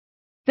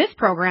This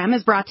program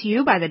is brought to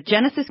you by the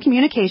Genesis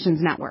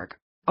Communications Network,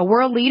 a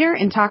world leader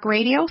in talk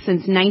radio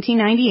since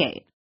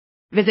 1998.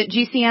 Visit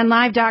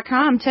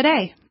GCNlive.com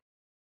today.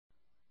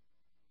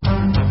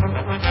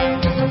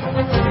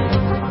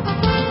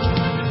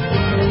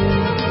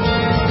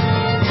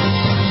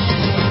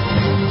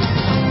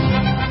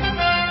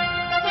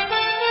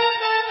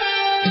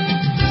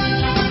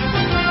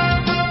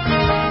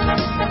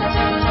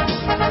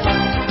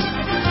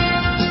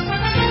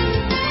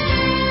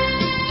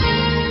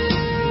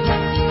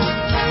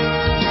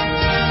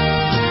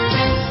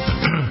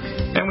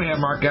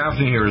 Mark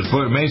Gaffney here. His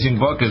amazing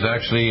book is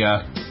actually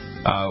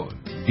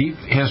Deep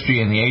History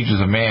in the Ages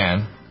of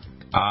Man.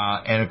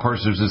 And, of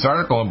course, there's this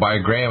article by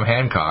Graham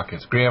Hancock.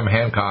 It's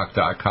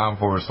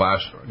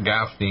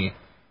grahamhancock.com/Gaffney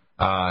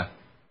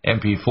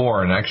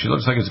MP4. And actually, it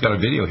looks like it's got a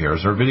video here.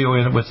 Is there a video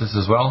in it with this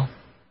as well?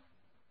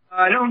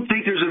 I don't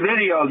think there's a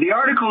video. The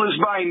article is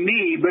by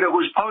me, but it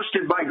was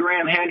posted by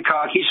Graham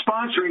Hancock. He's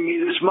sponsoring me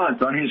this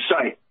month on his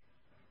site.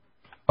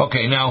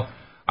 Okay, now,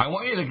 I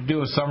want you to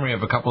do a summary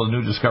of a couple of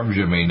new discoveries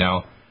you made.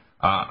 Now,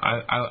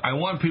 I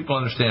want people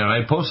to understand,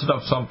 I posted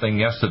up something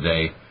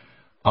yesterday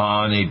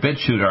on a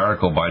BitChute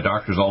article by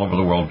doctors all over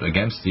the world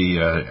against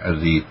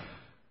the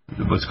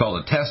what's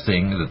called the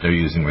testing that they're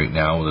using right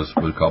now, this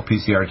what's called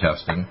PCR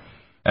testing,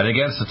 and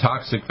against the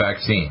toxic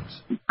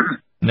vaccines.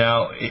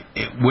 Now,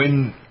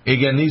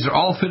 these are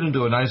all fit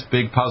into a nice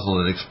big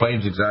puzzle that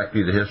explains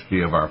exactly the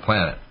history of our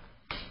planet.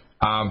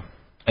 And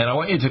I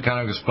want you to kind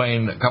of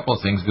explain a couple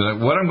of things, because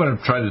what I'm going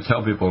to try to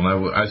tell people, and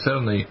I said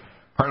in the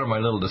part of my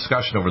little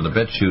discussion over the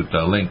BitChute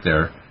link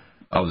there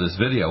of this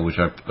video, which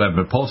I've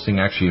been posting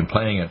actually and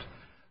playing it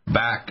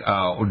back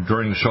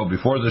during the show,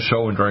 before the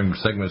show, and during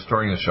segments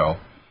during the show,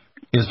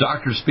 is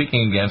doctors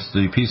speaking against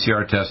the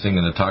PCR testing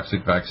and the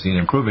toxic vaccine,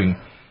 and proving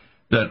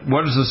that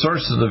what is the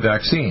source of the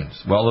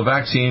vaccines? Well, the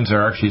vaccines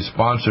are actually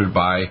sponsored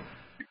by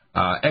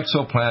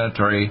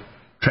exoplanetary,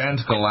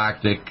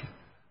 transgalactic,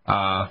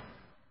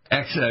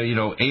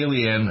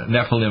 alien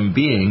Nephilim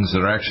beings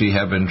that actually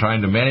have been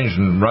trying to manage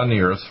and run the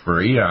Earth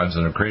for eons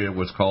and have created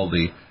what's called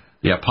the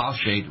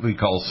apostate, we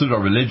call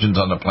pseudo-religions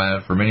on the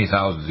planet for many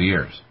thousands of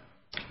years.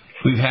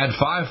 We've had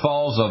 5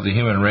 falls of the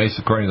human race,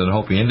 according to the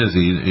Hopi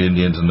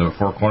Indians in the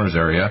Four Corners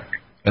area,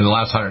 in the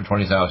last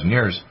 120,000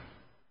 years,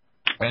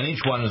 and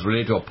each one is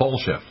related to a pole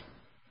shift.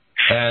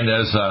 And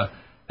as I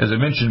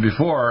mentioned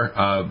before,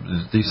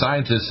 the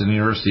scientists in the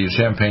University of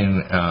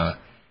Champaign,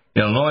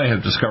 Illinois,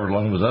 have discovered,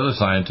 along with other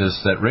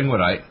scientists, that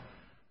ringwoodite,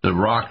 the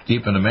rock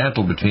deep in the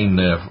mantle between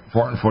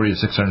 440 to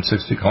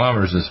 660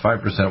 kilometers, is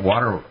 5%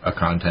 water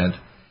content,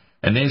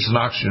 and nascent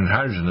oxygen and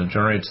hydrogen that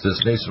generates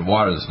this nascent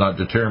water that's not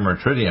deuterium or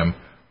tritium,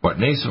 but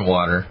nascent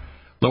water,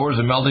 lowers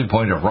the melting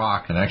point of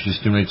rock and actually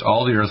stimulates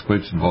all the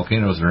earthquakes and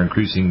volcanoes that are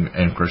increasing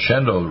in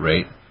crescendo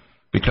rate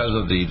because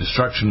of the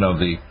destruction of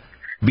the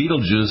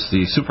Betelgeuse,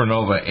 the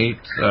supernova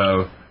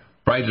 8th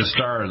brightest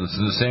star that's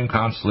in the same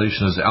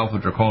constellation as Alpha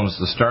Draconis,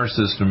 the star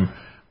system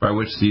by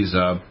which these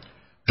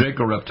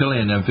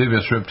Draco-reptilian,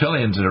 amphibious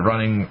reptilians that are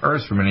running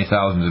Earth for many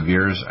thousands of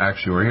years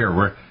actually were here.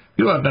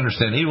 People have to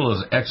understand evil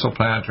is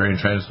exoplanetary and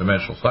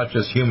transdimensional. It's not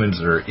just humans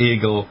that are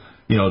evil,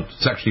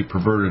 sexually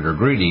perverted or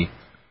greedy.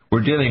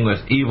 We're dealing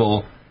with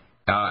evil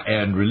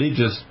and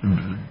religious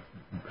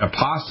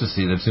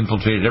apostasy that's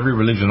infiltrated every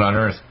religion on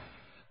Earth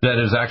that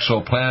is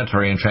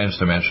exoplanetary and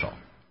transdimensional.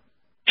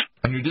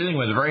 And you're dealing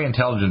with very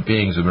intelligent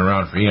beings who have been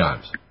around for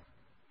eons.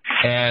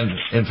 And,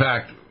 in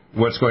fact,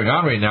 what's going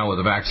on right now with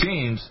the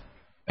vaccines,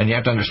 and you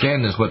have to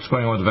understand this, what's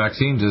going on with the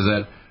vaccines is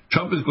that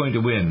Trump is going to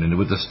win. And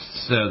with this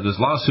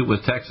lawsuit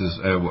with Texas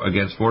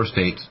against 4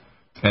 states,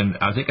 and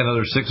I think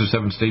another 6 or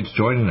 7 states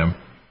joining them,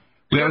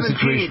 we have a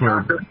situation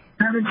where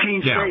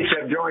 17 states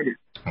have joined it.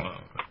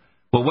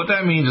 Well, what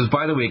that means is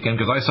by the weekend,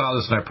 because I saw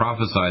this and I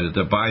prophesied it,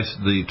 that by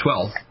the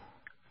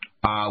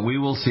 12th, we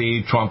will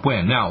see Trump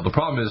win. Now, the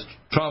problem is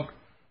Trump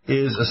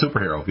is a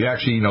superhero. If you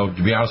actually, to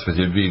be honest with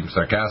you, being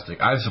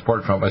sarcastic, I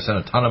support Trump. I sent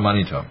a ton of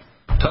money to him.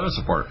 A ton of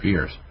support for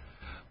years.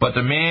 But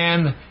the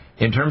man,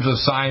 in terms of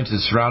science,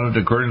 is surrounded,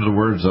 according to the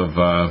words of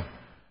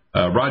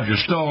Roger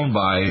Stone,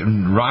 by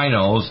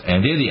rhinos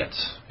and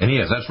idiots. And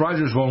that's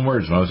Roger's own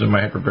words when I was in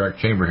my hyperbaric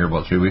chamber here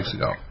about 3 weeks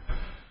ago.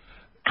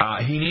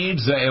 He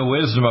needs the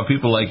wisdom of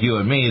people like you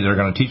and me that are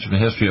going to teach him the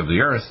history of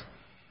the Earth.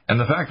 And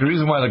the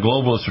reason why the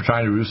globalists are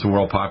trying to reduce the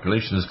world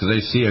population is because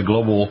they see a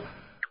global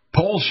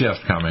pole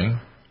shift coming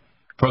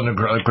from the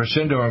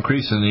crescendo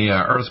increase in the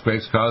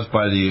earthquakes caused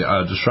by the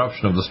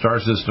disruption of the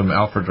star system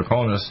Alpha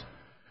Draconis,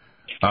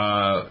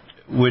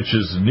 which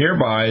is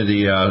nearby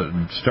the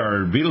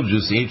star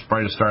Betelgeuse, the 8th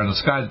brightest star in the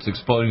sky that's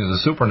exploding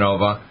as a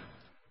supernova,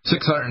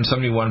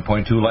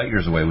 671.2 light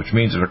years away, which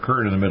means it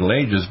occurred in the Middle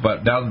Ages.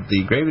 But now that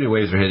the gravity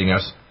waves are hitting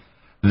us,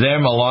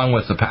 them, along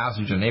with the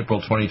passage in April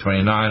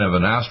 2029 of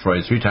an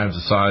asteroid 3 times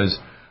the size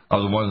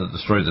of the one that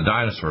destroyed the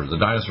dinosaurs. The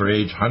dinosaur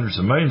age, hundreds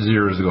of millions of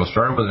years ago,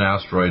 started with an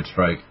asteroid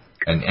strike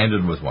and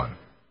ended with one.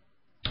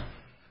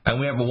 And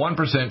we have a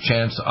 1%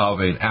 chance of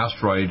an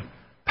asteroid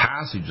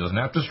passage. It doesn't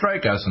have to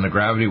strike us, and the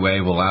gravity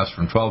wave will last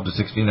from 12 to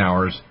 16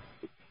 hours.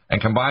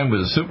 and combined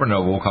with a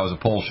supernova will cause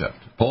a pole shift.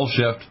 Pole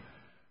shift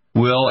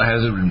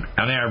has, on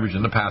average,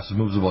 in the past, it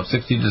moves about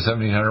 1,600 to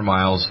 1,700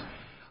 miles.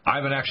 I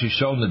haven't actually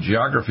shown the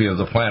geography of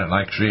the planet.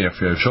 Actually, if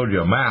I showed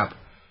you a map,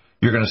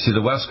 you're going to see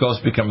the west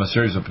coast become a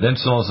series of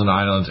peninsulas and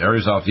islands.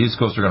 Areas off the east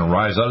coast are going to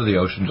rise out of the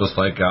ocean, just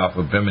like off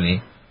of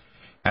Bimini.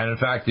 And, in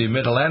fact, the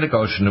mid-Atlantic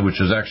Ocean, which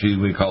is actually,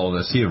 we call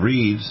the Sea of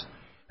Reeds,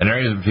 an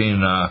area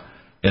between,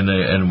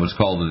 in what's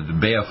called the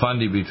Bay of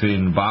Fundy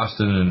between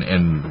Boston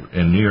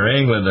and New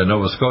England and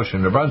Nova Scotia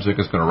and New Brunswick,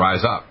 is going to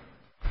rise up.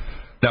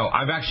 Now,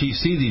 I've actually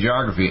seen the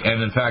geography,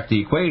 and, in fact,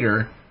 the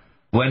equator,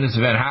 when this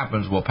event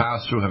happens, will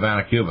pass through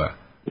Havana, Cuba,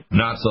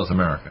 not South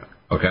America,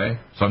 okay?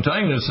 So I'm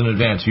telling you this in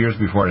advance, years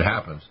before it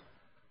happens.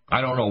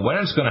 I don't know when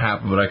it's going to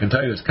happen, but I can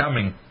tell you it's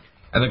coming.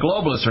 And the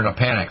globalists are in a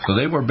panic. So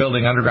they were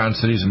building underground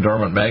cities and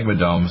dormant magma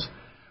domes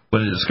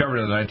when they discovered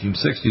in the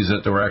 1960s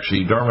that there were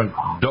actually dormant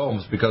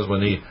domes, because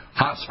when the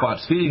hot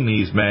spots feeding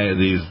these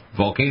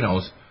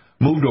volcanoes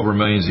moved over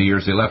millions of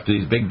years, they left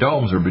these big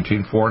domes that are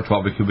between 4 and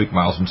 12 cubic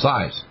miles in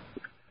size.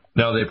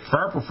 Now, they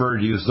far prefer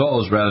to use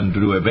those rather than to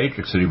do a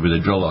matrix city where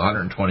they drill a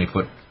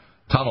 120-foot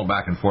tunnel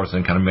back and forth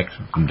and kind of mix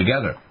them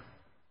together.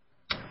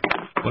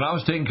 When I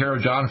was taking care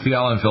of John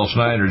Fiala and Phil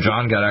Schneider,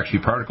 John got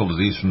actually particle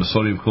disease from the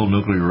sodium-cooled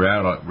nuclear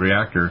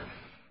reactor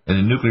and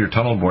the nuclear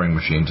tunnel boring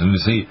machines. And you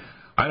see,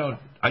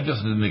 I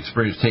just didn't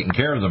experience taking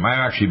care of them.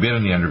 I've actually been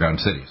in the underground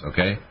cities,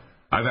 okay?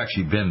 I've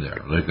actually been there,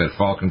 like at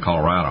Falcon,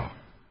 Colorado.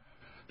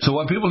 So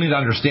what people need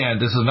to understand,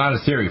 this is not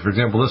a theory. For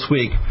example, this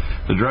week,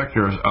 the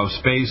director of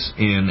space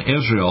in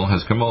Israel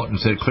has come out and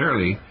said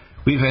clearly,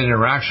 we've had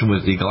interaction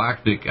with the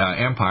galactic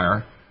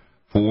empire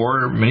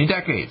for many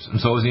decades, and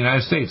so has the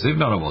United States. They've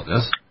known about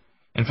this.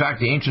 In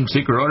fact, the ancient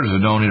secret orders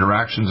have known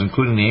interactions,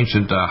 including the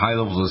ancient high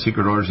levels of the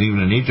secret orders,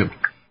 even in Egypt,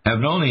 have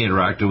known they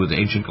interacted with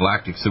ancient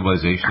galactic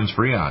civilizations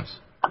for eons.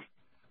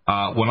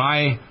 When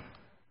I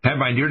had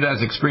my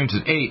near-death experience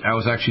at 8, I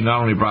was actually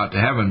not only brought to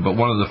heaven, but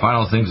one of the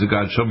final things that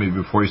God showed me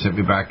before he sent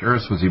me back to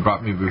earth was he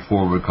brought me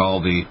before what we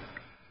call the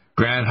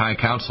Grand High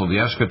Council,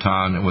 the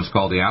Eschaton, and what's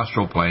called the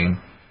astral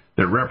plane,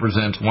 that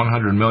represents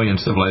 100 million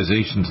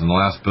civilizations in the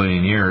last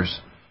billion years.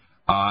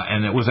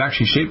 And it was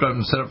actually shaped up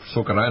and set up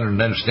so I could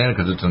understand it,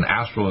 because it's an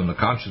astral in the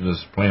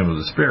consciousness plane of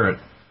the spirit,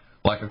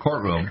 like a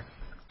courtroom.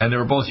 And there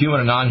were both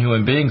human and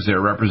non-human beings there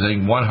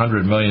representing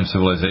 100 million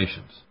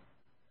civilizations.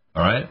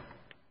 All right?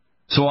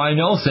 So I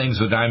know things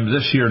that I'm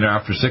this year now,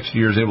 after 60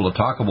 years, able to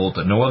talk about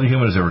that no other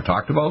human has ever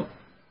talked about,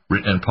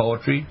 written in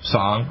poetry,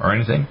 song, or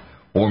anything,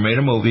 or made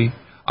a movie.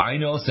 I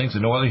know things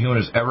that no other human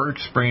has ever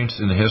experienced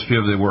in the history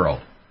of the world.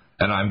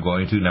 And I'm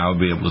going to now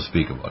be able to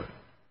speak about it.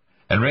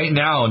 And right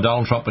now,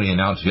 Donald Trump, when he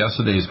announced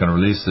yesterday, he's going to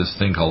release this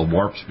thing called the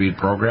Warp Speed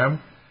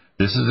Program.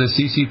 This is the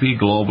CCP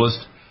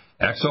globalist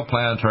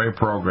exoplanetary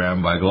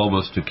program by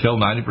globalists to kill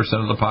 90%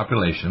 of the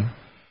population,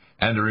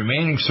 and the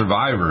remaining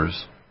survivors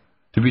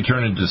to be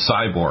turned into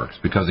cyborgs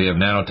because they have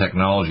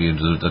nanotechnology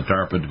that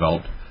DARPA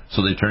developed,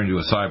 so they turn into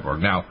a cyborg.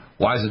 Now,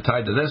 why is it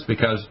tied to this?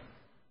 Because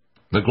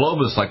the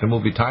globalists, like the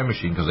movie Time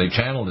Machine, because they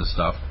channel this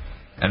stuff,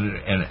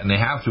 and they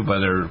have to by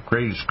their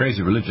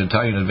crazy religion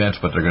tell you in advance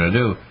what they're going to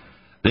do.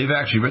 They've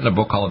actually written a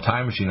book called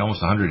Time Machine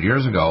almost 100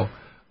 years ago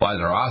by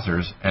their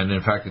authors, and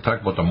in fact they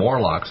talk about the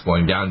Morlocks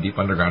going down deep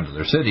underground to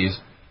their cities,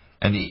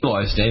 and the evil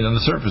eyes staying on the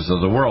surface of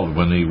the world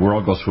when the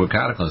world goes through a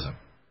cataclysm.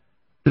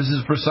 This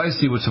is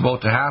precisely what's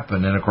about to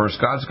happen, and of course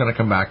God's going to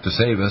come back to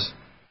save us,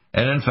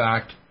 and in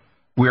fact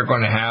we're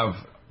going to have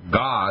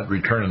God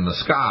return in the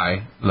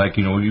sky, like,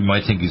 you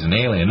might think he's an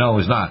alien. No,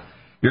 he's not.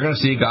 You're going to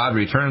see God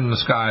return in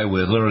the sky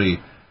with literally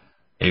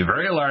a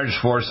very large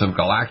force of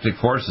galactic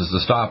forces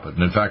to stop it.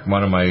 And in fact,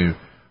 one of my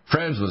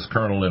friends was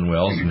Colonel Lynn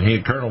Wills,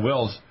 and Colonel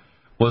Wills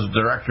was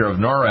the director of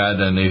NORAD,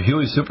 and the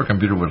Huey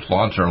supercomputer would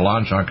launch our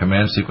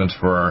launch-on-command sequence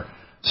for our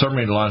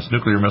submarine-launched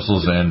nuclear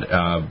missiles and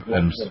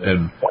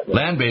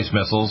land-based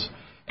missiles.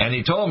 And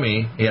he told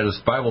me, he had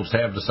his Bible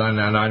tab to sign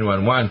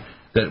 911,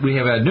 that we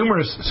have had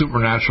numerous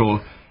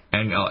supernatural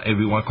and, if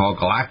you want to call it,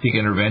 galactic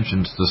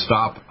interventions to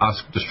stop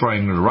us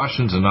destroying the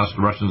Russians and the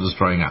Russians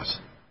destroying us.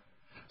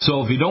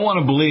 So if you don't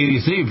want to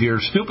believe, if you're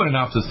stupid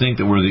enough to think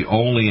that we're the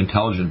only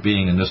intelligent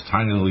being in this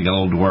tiny little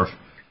yellow dwarf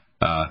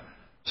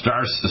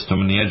star system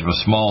in the edge of a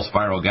small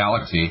spiral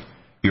galaxy,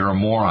 you're a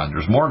moron.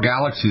 There's more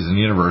galaxies in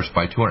the universe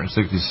by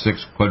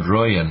 266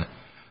 quadrillion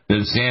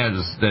than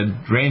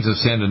grains of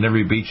sand in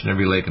every beach and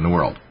every lake in the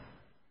world.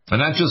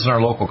 And that's just in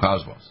our local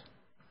cosmos.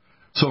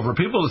 So for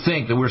people to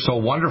think that we're so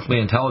wonderfully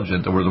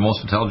intelligent, that we're the most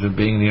intelligent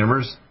being in the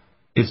universe,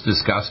 it's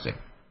disgusting.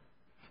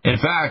 In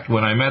fact,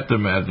 when I met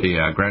them at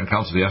the Grand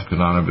Council of the Eschaton,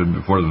 I've been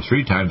before them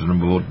 3 times, and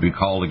I'm about to be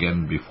called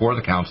again before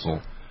the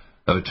council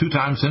 2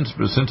 times since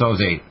I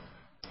was 8.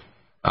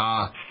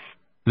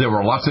 There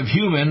were lots of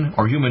human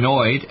or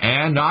humanoid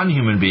and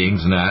non-human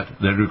beings in that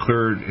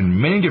occurred in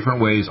many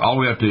different ways, all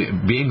the way up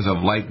to beings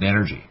of light and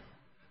energy.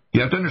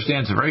 You have to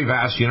understand it's a very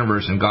vast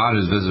universe, and God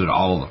has visited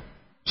all of them.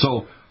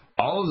 So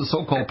all of the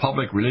so-called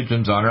public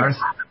religions on earth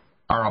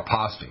are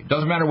apostate.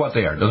 Doesn't matter what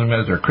they are. Doesn't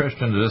matter if they're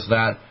Christian, this,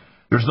 that.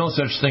 There's no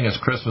such thing as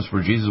Christmas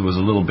where Jesus was a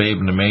little babe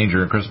in the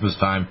manger at Christmas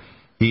time.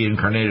 He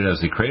incarnated as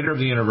the creator of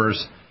the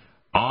universe,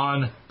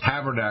 on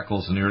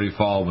tabernacles in the early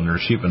fall when there are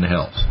sheep in the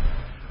hills.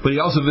 But he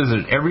also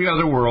visited every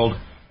other world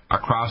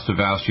across the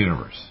vast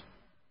universe.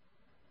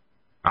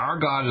 Our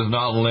God is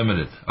not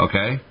limited,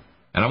 okay?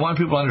 And I want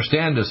people to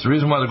understand this. The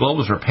reason why the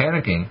globalists are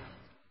panicking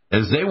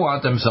is they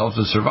want themselves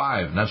to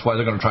survive, and that's why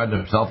they're going to try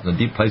themselves in the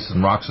deep places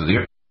and rocks of the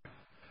earth.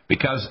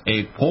 Because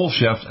a pole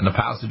shift and the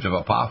passage of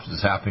apophis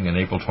is happening in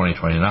April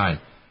 2029.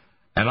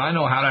 And I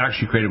know how to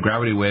actually create a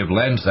gravity wave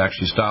lens to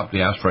actually stop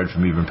the asteroid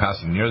from even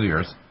passing near the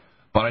Earth,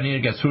 but I need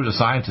to get through to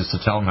scientists to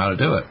tell them how to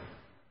do it.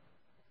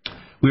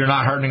 We are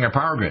not hardening our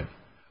power grid.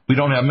 We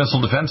don't have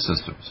missile defense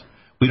systems.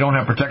 We don't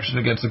have protection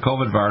against the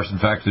COVID virus. In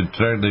fact, the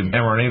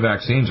mRNA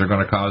vaccines are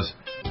going to cause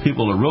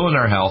people to ruin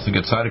their health and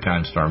get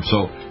cytokine storms.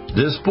 So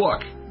this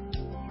book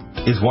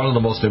is one of the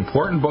most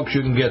important books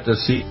you can get to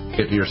see,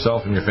 get to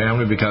yourself and your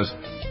family, because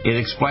it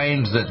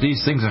explains that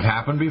these things have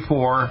happened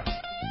before.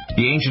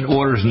 The ancient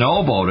orders know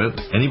about it.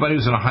 Anybody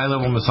who's in a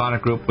high-level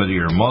Masonic group, whether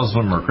you're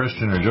Muslim or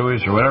Christian or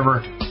Jewish or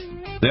whatever,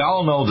 they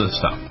all know this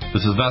stuff.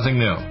 This is nothing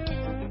new.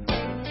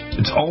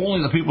 It's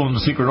only the people in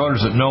the secret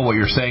orders that know what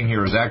you're saying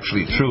here is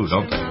actually true,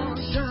 don't they?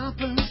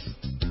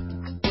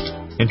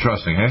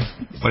 Interesting, eh?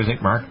 What do you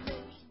think, Mark?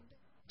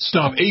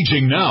 Stop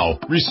aging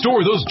now.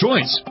 Restore those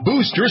joints.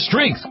 Boost your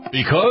strength.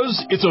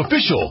 Because it's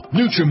official.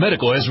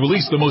 NutriMedical has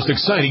released the most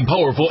exciting,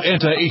 powerful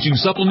anti-aging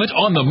supplement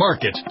on the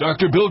market.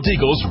 Dr. Bill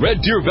Deagle's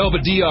Red Deer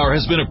Velvet DR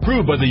has been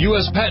approved by the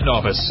U.S. Patent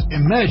Office.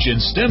 Imagine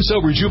stem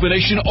cell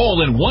rejuvenation all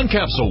in one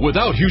capsule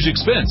without huge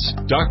expense.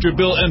 Dr.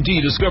 Bill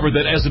MD discovered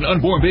that as an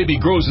unborn baby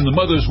grows in the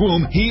mother's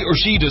womb, he or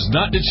she does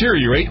not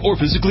deteriorate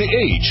or physically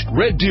age.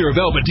 Red Deer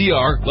Velvet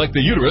DR, like the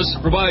uterus,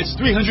 provides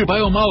 300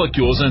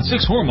 biomolecules and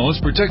 6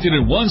 hormones protected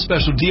in one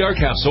special DR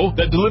capsule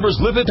that delivers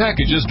lipid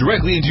packages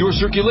directly into your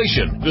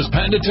circulation. This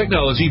patented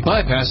technology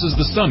bypasses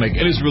the stomach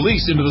and is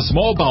released into the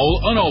small bowel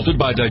unaltered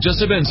by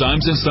digestive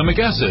enzymes and stomach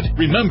acid.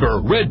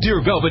 Remember, Red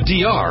Deer Velvet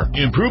DR.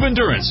 Improve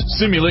endurance,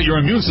 stimulate your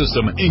immune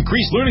system,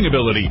 increase learning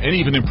ability, and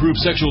even improve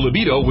sexual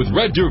libido with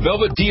Red Deer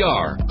Velvet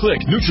DR.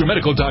 Click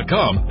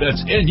NutriMedical.com,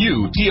 that's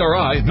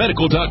NUTRI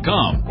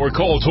medical.com, or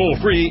call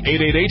toll-free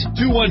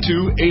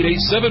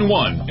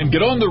 888-212-8871 and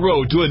get on the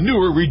road to a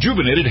newer,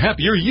 rejuvenated,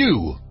 happier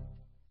you.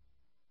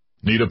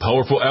 Need a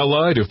powerful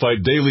ally to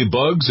fight daily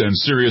bugs and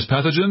serious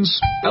pathogens?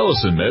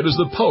 AllicinMed is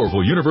the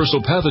powerful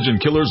universal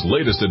pathogen killer's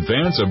latest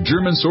advance of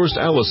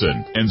German-sourced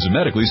allicin,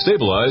 enzymatically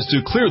stabilized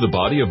to clear the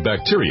body of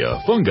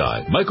bacteria,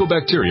 fungi,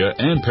 mycobacteria,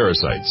 and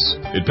parasites.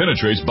 It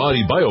penetrates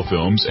body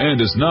biofilms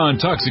and is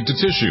non-toxic to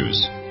tissues.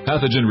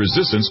 Pathogen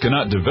resistance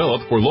cannot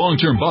develop for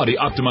long-term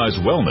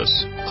body-optimized wellness.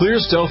 Clear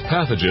stealth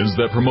pathogens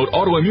that promote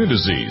autoimmune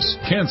disease,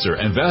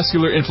 cancer, and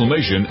vascular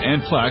inflammation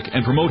and plaque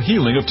and promote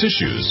healing of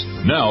tissues.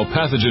 Now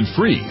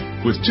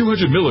pathogen-free. With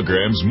 200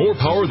 milligrams more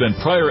power than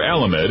prior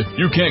Alamed,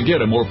 you can't get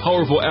a more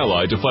powerful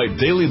ally to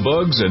fight daily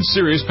bugs and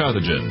serious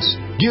pathogens.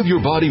 Give your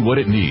body what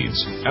it needs.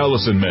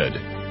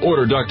 AllicinMed.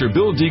 Order Dr.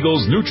 Bill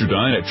Deagle's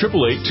Nutridyne at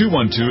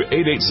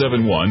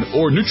 888-212-8871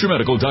 or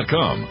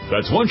NutriMedical.com.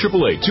 That's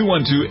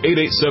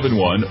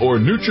 1-888-212-8871 or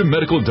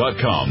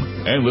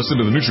NutriMedical.com. And listen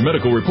to the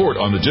NutriMedical Report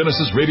on the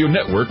Genesis Radio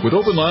Network with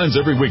open lines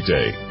every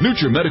weekday.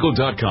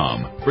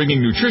 NutriMedical.com,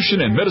 bringing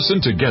nutrition and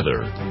medicine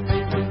together.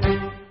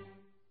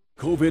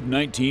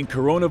 COVID-19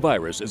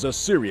 coronavirus is a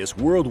serious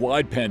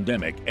worldwide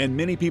pandemic, and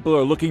many people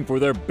are looking for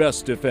their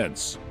best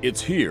defense. It's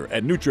here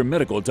at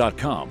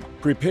NutriMedical.com.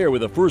 Prepare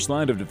with a first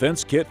line of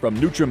defense kit from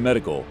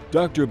NutriMedical.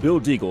 Dr.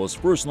 Bill Deagle's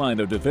first line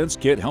of defense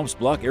kit helps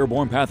block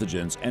airborne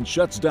pathogens and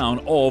shuts down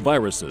all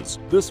viruses.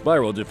 This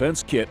viral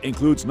defense kit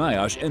includes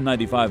NIOSH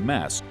N95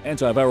 mask,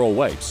 antiviral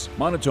wipes,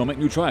 monatomic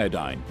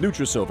Nutriodine,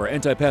 Nutrisilver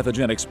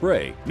antipathogenic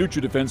spray,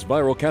 NutriDefense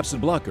viral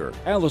capsid blocker,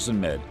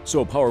 AllicinMed,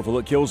 so powerful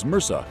it kills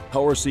MRSA,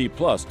 Power C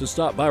Plus to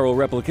stop viral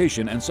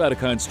replication and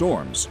cytokine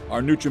storms.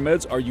 Our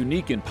NutriMeds are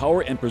unique in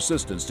power and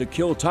persistence to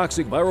kill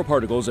toxic viral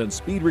particles and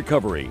speed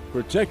recovery.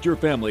 Protect your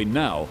family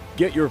now.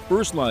 Get your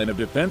first line of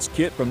defense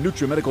kit from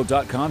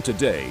NutriMedical.com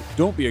today.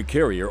 Don't be a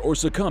carrier or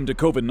succumb to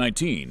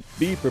COVID-19.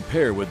 Be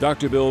prepared with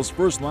Dr. Bill's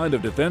first line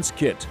of defense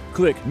kit.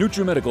 Click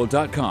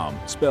NutriMedical.com,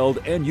 spelled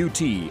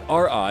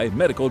N-U-T-R-I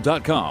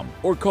medical.com,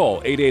 or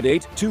call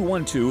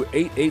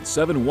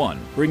 888-212-8871,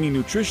 bringing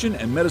nutrition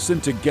and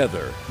medicine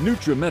together.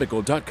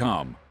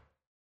 NutriMedical.com.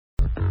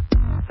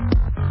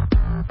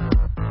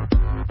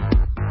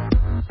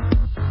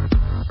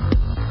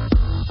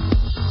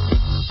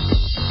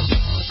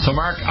 So,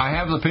 Mark, I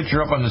have the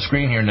picture up on the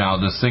screen here now,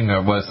 this thing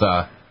with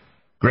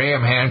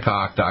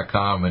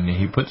GrahamHancock.com, and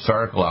he put this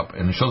article up,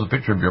 and it shows a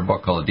picture of your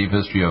book called The Deep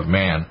History of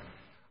Man.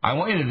 I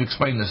want you to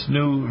explain this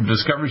new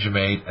discoveries you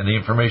made and the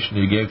information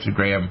you gave to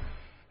Graham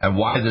and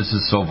why this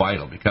is so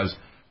vital, because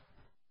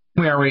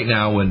we are right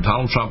now when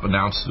Donald Trump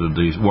announced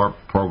the warp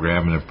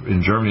program, and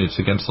in Germany it's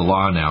against the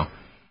law now.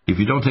 If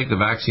you don't take the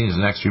vaccines in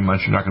the next 3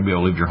 months, you're not going to be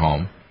able to leave your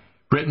home.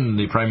 Britain,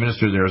 the Prime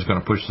Minister there, is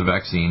going to push the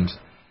vaccines.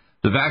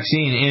 The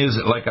vaccine is,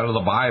 like out of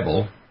the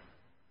Bible,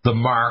 the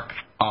mark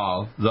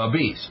of the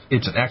beast.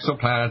 It's an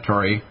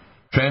exoplanetary,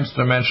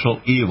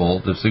 transdimensional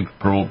evil that's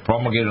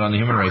promulgated on the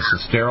human race to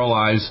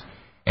sterilize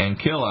and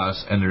kill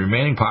us, and the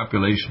remaining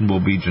population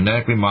will be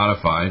genetically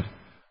modified,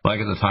 like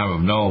at the time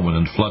of Noah when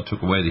the flood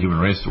took away the human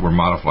race that were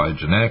modified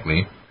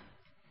genetically,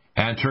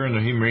 and turn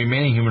the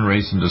remaining human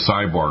race into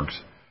cyborgs,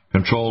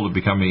 controlled to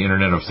become the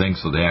Internet of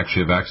Things, so they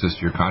actually have access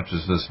to your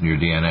consciousness and your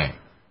DNA.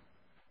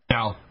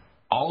 Now,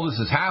 all this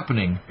is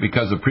happening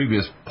because of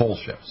previous pole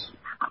shifts.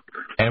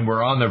 And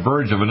we're on the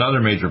verge of another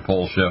major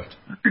pole shift,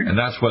 and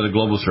that's why the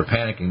globalists are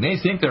panicking.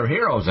 They think they're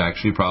heroes,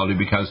 actually, probably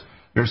because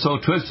they're so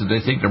twisted. They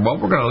think, we're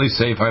going to at least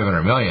save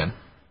 500 million.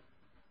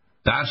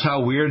 That's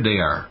how weird they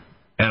are.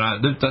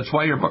 And that's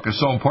why your book is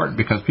so important,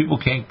 because people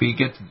can't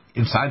get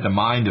inside the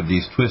mind of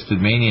these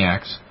twisted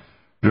maniacs.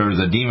 There's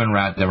the Demon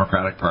Rat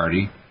Democratic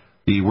Party,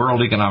 the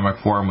World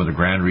Economic Forum with a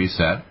Grand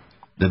Reset,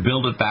 the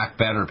Build It Back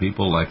Better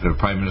people like the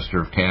Prime Minister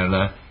of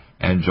Canada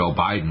and Joe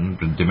Biden,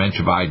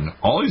 Dementia Biden,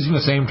 all using the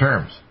same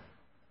terms.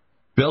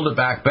 Build It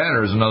Back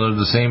Better is another of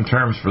the same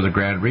terms for the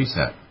Grand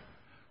Reset.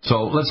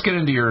 So let's get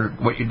into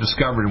what you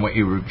discovered and what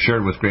you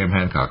shared with Graham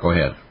Hancock. Go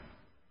ahead.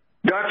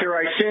 Doctor,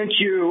 I sent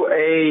you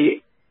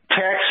a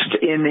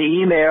text in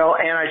the email,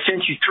 and I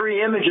sent you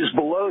 3 images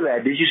below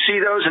that. Did you see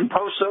those and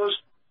post those?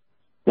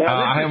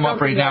 I have them up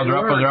right now. They're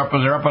up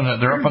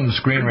on the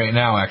screen right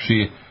now,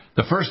 actually.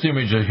 The first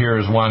image here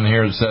is one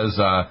here that says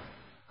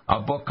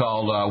a book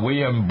called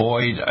William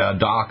Boyd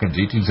Dawkins,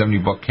 1870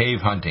 book, Cave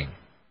Hunting.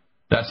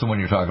 That's the one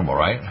you're talking about,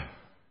 right?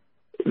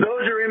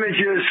 Those are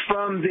images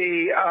from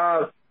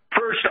the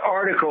first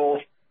article,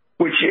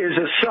 which is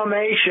a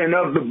summation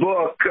of the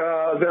book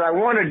that I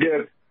wanted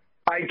to.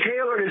 I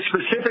tailored it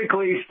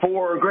specifically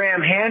for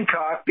Graham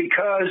Hancock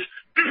because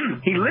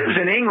he lives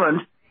in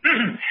England,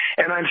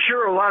 and I'm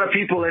sure a lot of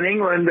people in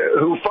England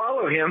who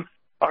follow him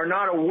are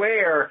not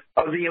aware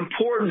of the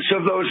importance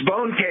of those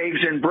bone caves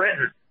in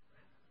Britain.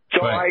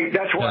 So right.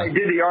 That's why I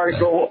did the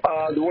article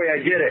the way I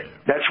did it.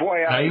 That's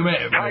why I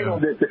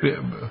titled it.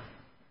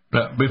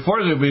 Before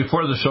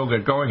the show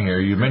got going here,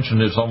 you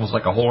mentioned it's almost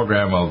like a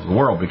hologram of the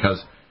world,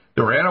 because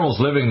there were animals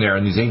living there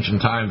in these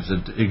ancient times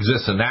that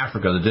exist in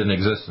Africa that didn't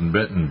exist in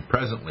Britain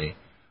presently.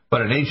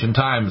 But in ancient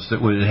times,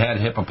 it had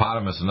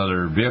hippopotamus and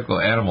other vehicle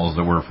animals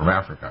that were from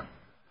Africa.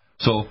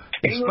 So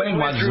explain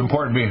why this is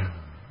important to me.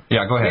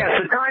 Yeah, go ahead.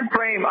 Yes, the time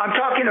frame. I'm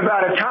talking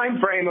about a time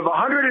frame of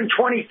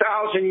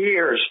 120,000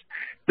 years.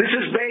 This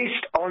is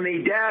based on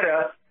the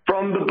data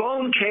from the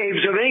bone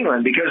caves of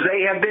England, because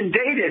they have been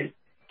dated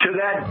to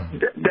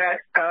that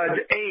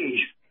age.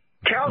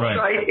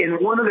 Calcite in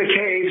one of the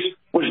caves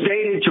was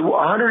dated to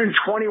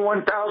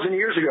 121,000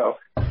 years ago.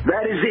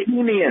 That is the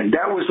Eemian.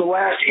 That was the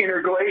last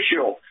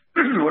interglacial,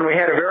 when we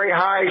had a very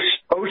high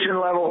ocean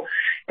level,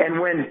 and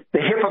when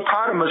the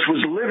hippopotamus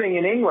was living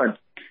in England.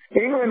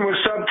 England was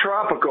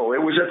subtropical.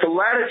 It was at the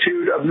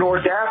latitude of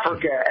North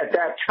Africa at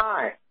that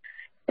time.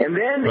 And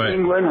then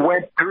England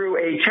went through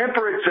a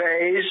temperate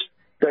phase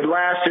that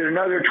lasted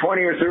another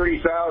 20 or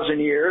 30,000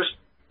 years.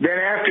 Then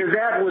after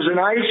that was an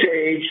ice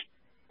age,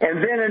 and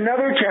then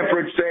another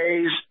temperate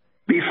phase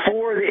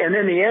and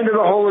then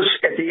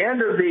at the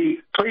end of the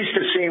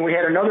Pleistocene, we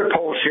had another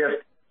pole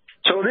shift.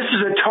 So this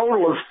is a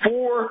total of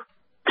 4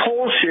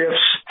 pole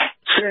shifts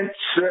since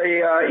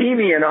the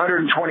Eemian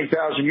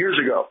 120,000 years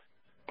ago.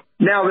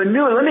 Now, let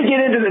me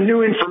get into the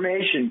new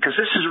information, because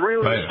this is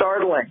really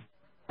startling.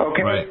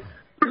 Okay? Right.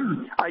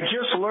 I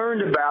just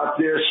learned about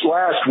this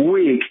last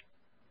week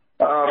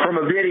from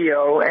a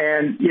video,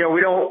 and,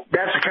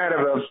 that's kind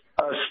of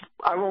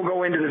I won't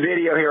go into the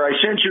video here. I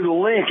sent you the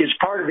link. It's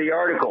part of the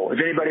article, if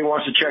anybody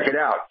wants to check it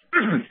out.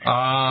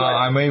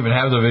 I may even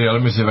have the video.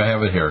 Let me see if I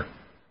have it here.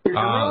 It's a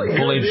really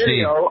full good HD.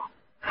 Video.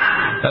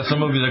 That's the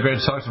movie that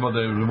talks about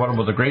the one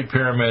about the Great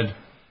Pyramid.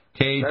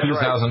 That's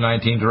 2019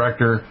 right.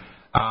 Director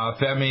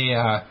Femi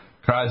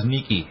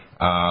Krasniqi.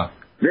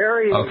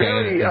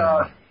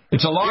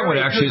 It's a long one,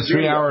 actually. It's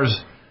 3 hours.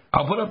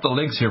 I'll put up the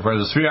links here for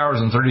you. It's 3 hours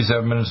and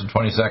 37 minutes and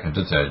 20 seconds.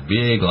 It's a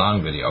big,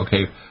 long video.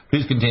 Okay,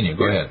 please continue.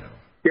 Go ahead.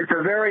 It's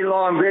a very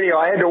long video.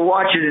 I had to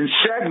watch it in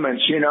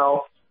segments,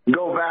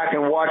 go back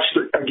and watch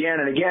again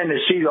and again to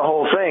see the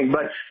whole thing.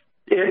 But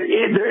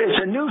it's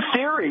a new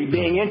theory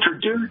being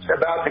introduced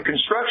about the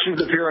construction of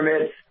the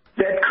pyramid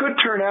that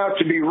could turn out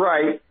to be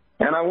right.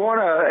 And I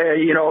want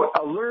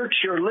to, alert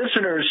your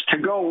listeners to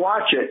go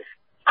watch it.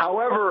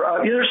 However,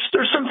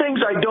 there's some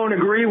things I don't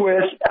agree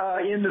with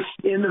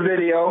in the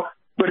video,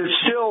 but it's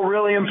still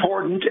really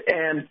important,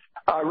 and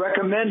I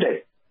recommend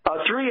it.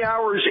 3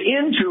 hours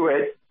into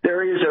it,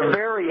 there is a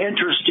very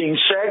interesting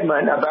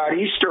segment about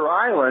Easter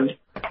Island,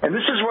 and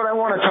this is what I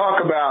want to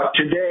talk about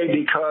today,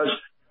 because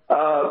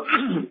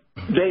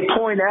they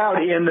point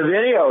out in the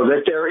video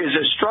that there is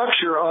a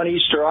structure on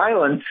Easter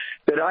Island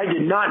that I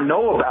did not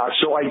know about,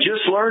 so I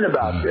just learned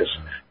about this.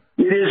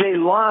 It is a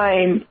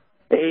line,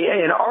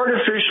 an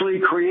artificially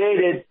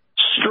created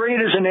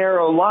straight as an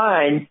arrow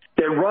line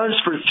that runs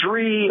for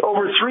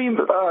over 3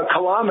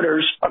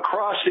 kilometers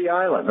across the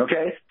island,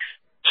 okay?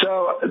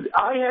 So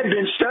I had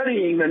been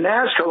studying the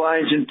Nazca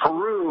lines in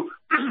Peru,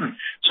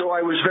 so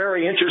I was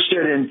very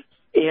interested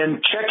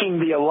in checking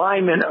the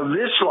alignment of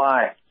this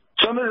line.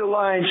 Some of the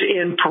lines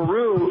in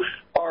Peru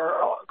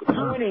are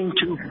pointing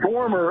to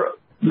former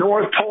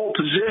North Pole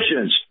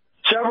positions,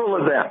 several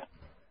of them.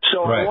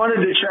 So I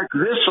wanted to check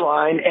this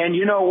line, and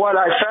you know what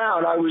I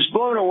found? I was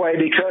blown away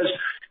because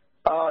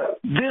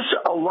this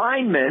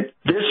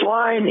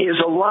line is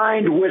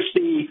aligned with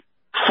the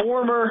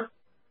former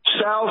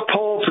South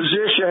Pole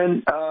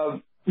position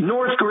of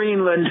North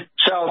Greenland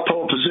South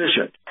Pole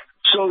position.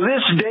 So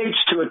this dates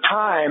to a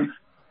time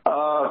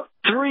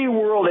 3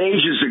 world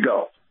ages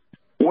ago,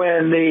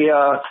 when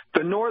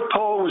the North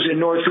Pole was in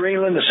North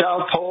Greenland, the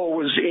South Pole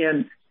was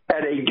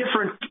at a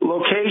different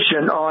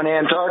location on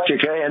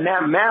Antarctica, and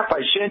that map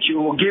I sent you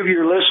will give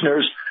your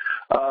listeners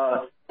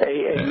a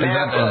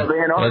map of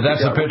Antarctica.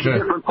 That's a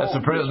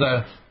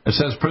picture. It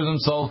says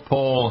present South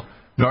Pole,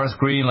 North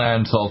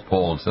Greenland South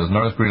Pole. It says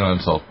North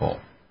Greenland South Pole.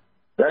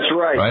 That's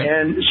right.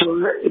 And so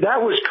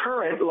that was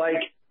current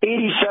like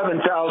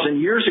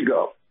 87,000 years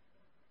ago.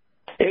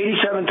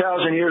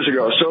 87,000 years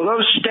ago. So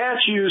those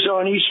statues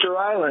on Easter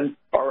Island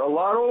are a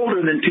lot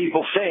older than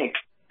people think.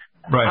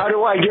 Right. How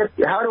do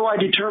I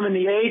determine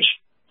the age?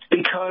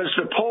 Because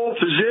the pole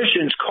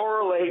positions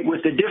correlate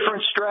with the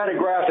different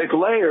stratigraphic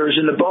layers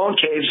in the bone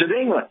caves of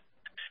England.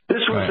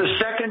 This was the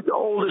second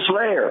oldest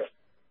layer,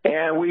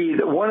 and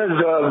one of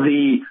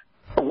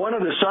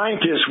the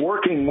scientists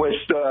working with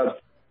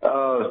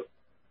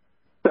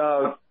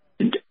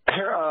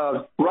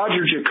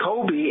Roger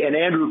Jacoby and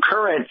Andrew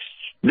Curran,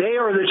 they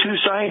are the two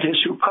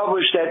scientists who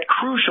published that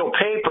crucial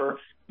paper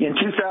in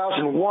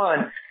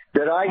 2001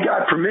 that I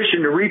got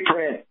permission to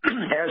reprint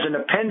as an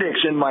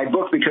appendix in my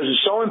book because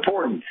it's so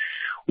important.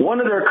 One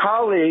of their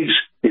colleagues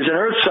is an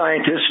earth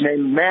scientist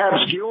named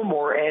Mabs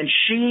Gilmore, and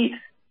she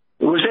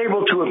was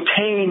able to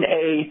obtain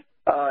an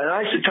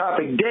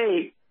isotopic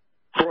date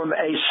from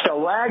a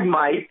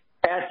stalagmite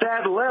at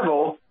that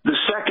level, the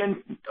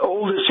second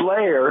oldest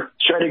layer,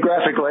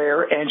 stratigraphic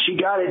layer, and she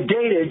got it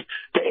dated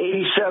to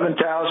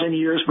 87,000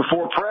 years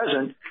before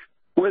present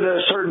with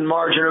a certain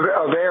margin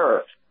of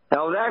error.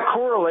 Now, that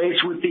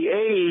correlates with the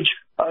age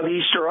of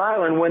Easter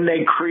Island when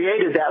they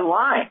created that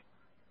line.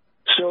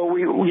 So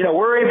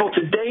we're able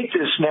to date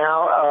this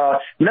now,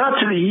 not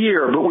to the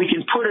year, but we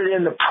can put it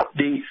in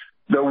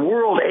the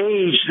world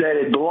age that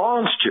it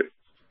belongs to.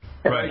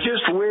 And I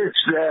just wish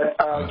that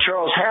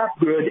Charles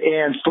Hapgood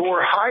and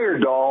Thor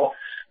Heyerdahl,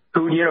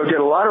 who did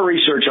a lot of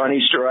research on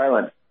Easter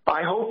Island,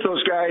 I hope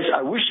those guys,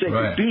 I wish they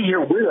could be here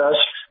with us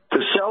to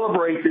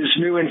celebrate this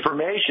new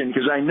information,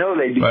 because I know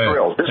they'd be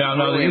thrilled. The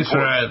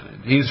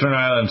Eastern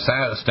Island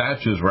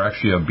statues were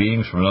actually of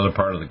beings from another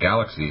part of the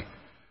galaxy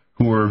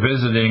who were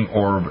visiting,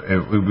 or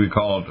we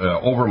call it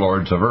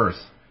overlords of Earth.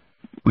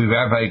 We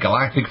have a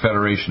galactic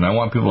federation. I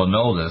want people to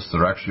know this.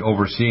 They're actually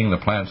overseeing the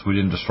planets we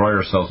didn't destroy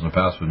ourselves in the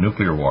past with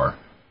nuclear war.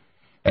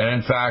 And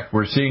in fact,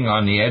 we're seeing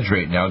on the edge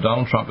right now,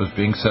 Donald Trump is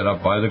being set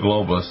up by the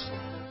globalists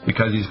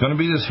because he's going to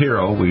be this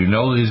hero. We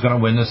know that he's going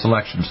to win this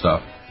election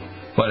stuff.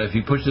 But if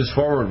he pushes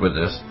forward with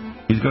this,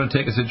 he's going to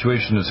take a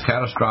situation that's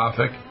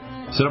catastrophic,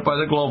 set up by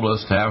the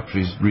globalists to have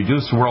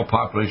reduce the world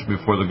population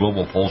before the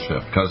global pole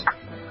shift. Because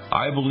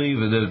I believe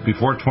that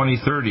before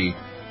 2030,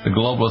 the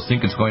globalists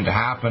think it's going to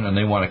happen, and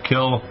they want to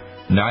kill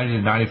 90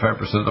 to 95%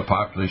 of the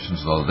population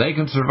so they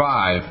can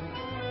survive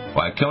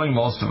by killing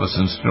most of us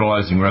and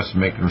sterilizing the rest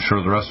and making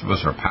sure the rest of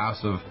us are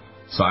passive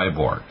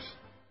cyborgs.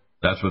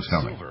 That's what's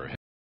coming.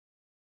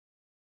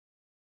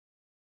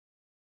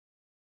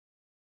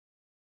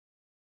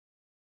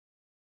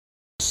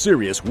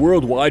 Serious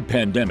worldwide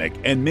pandemic,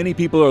 and many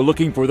people are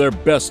looking for their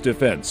best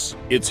defense.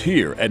 It's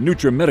here at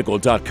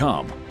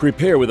NutriMedical.com.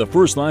 Prepare with a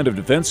first line of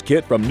defense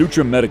kit from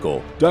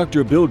NutriMedical.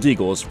 Dr. Bill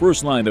Deagle's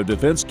first line of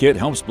defense kit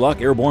helps block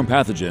airborne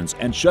pathogens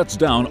and shuts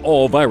down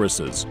all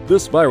viruses.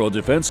 This viral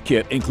defense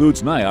kit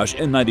includes NIOSH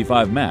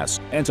N95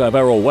 mask,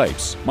 antiviral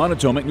wipes,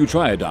 monotomic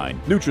Nutriodine,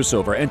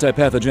 Nutrisilver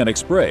antipathogenic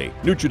spray,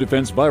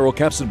 NutriDefense viral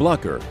capsid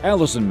blocker,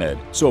 Allison Med,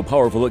 so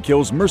powerful it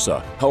kills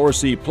MRSA, Power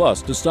C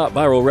Plus to stop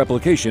viral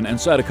replication and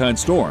cytokine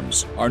storms.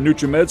 Our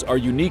NutriMeds are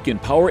unique in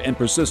power and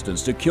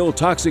persistence to kill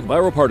toxic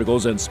viral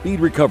particles and speed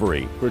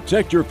recovery.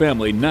 Protect your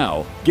family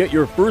now. Get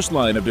your first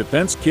line of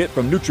defense kit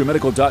from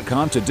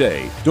NutriMedical.com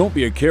today. Don't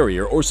be a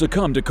carrier or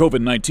succumb to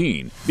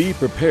COVID-19. Be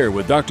prepared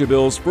with Dr.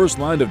 Bill's first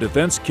line of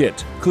defense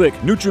kit. Click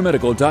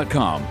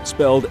NutriMedical.com,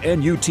 spelled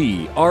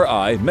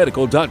N-U-T-R-I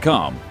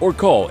medical.com, or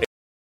call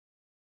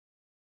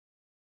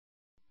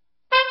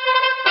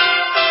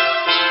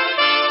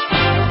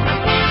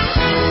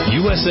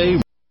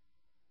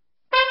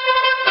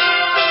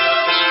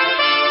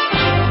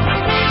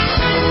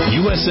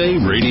USA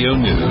Radio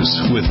News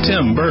with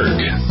Tim Berg.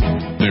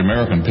 The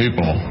American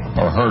people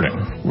are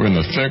hurting. We're in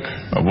the thick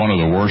of one of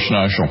the worst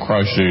national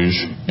crises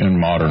in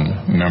modern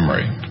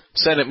memory.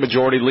 Senate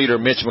Majority Leader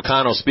Mitch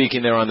McConnell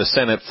speaking there on the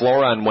Senate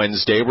floor on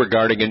Wednesday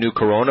regarding a new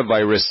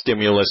coronavirus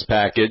stimulus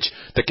package.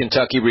 The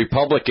Kentucky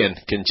Republican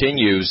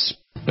continues.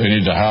 They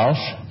need the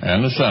House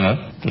and the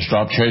Senate to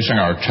stop chasing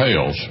our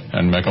tails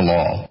and make a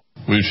law.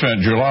 We've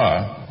spent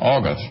July,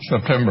 August,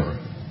 September,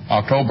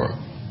 October,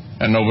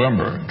 and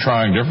November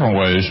trying different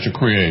ways to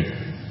create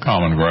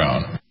common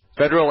ground.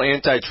 Federal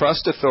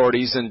antitrust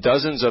authorities in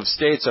dozens of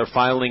states are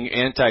filing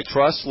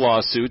antitrust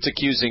lawsuits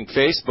accusing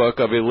Facebook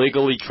of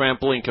illegally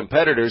trampling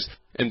competitors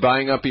and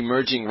buying up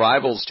emerging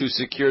rivals to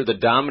secure the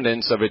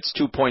dominance of its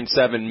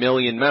 2.7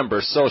 million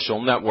member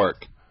social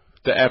network.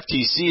 The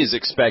FTC is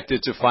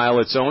expected to file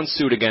its own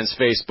suit against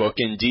Facebook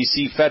in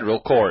D.C.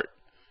 federal court.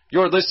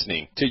 You're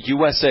listening to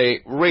USA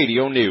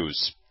Radio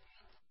News.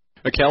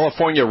 A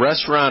California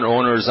restaurant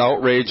owner's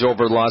outrage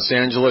over Los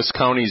Angeles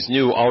County's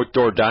new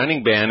outdoor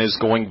dining ban is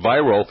going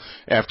viral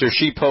after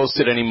she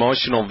posted an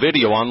emotional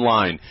video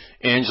online.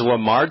 Angela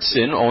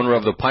Mardson, owner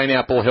of the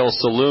Pineapple Hill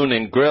Saloon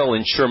and Grill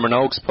in Sherman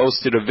Oaks,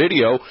 posted a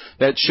video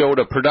that showed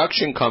a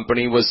production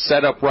company was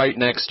set up right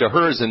next to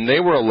hers and they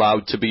were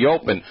allowed to be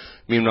open.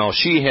 Meanwhile,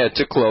 she had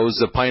to close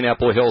the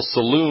Pineapple Hill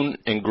Saloon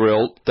and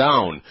Grill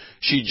down.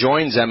 She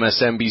joins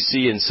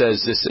MSNBC and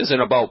says this isn't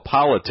about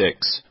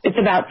politics. It's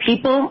about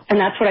people, and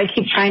that's what I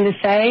keep trying to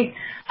say.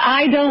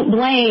 I don't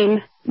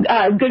blame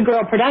Good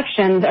Girl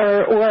Productions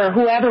or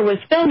whoever was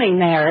filming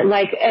there.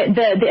 Like,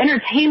 the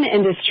entertainment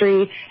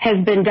industry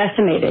has been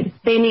decimated.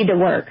 They need to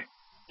work,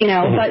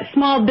 but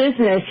small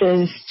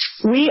businesses,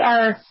 we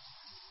are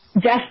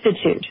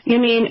destitute.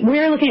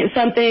 We're looking at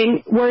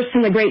something worse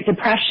than the Great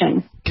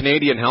Depression.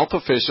 Canadian health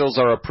officials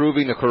are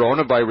approving the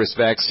coronavirus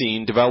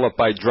vaccine developed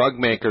by drug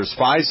makers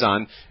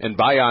Pfizer and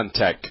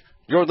BioNTech.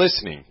 You're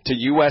listening to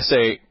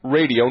USA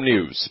Radio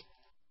News.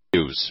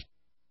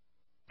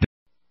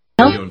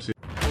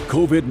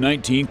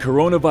 COVID-19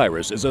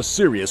 coronavirus is a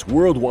serious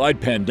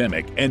worldwide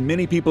pandemic, and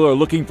many people are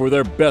looking for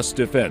their best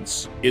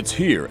defense. It's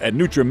here at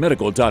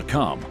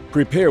NutriMedical.com.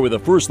 Prepare with a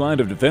first line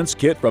of defense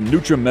kit from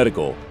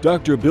NutriMedical.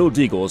 Dr. Bill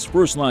Deagle's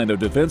first line of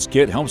defense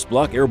kit helps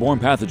block airborne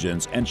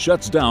pathogens and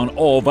shuts down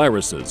all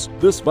viruses.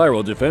 This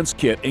viral defense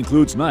kit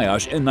includes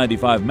NIOSH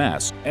N95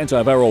 mask,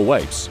 antiviral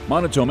wipes,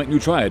 monatomic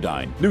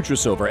Nutriodine,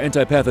 Nutrisilver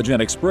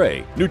antipathogenic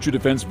spray,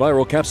 NutriDefense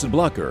viral capsid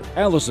blocker,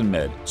 Allison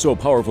Med, so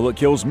powerful it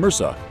kills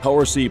MRSA,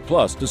 Power C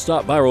Plus to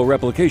stop viral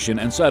replication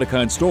and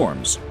cytokine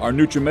storms. Our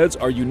NutriMeds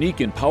are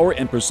unique in power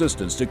and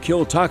persistence to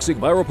kill toxic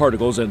viral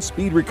particles and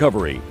speed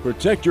recovery.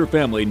 Protect your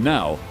family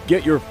now.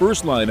 Get your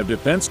first line of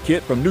defense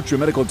kit from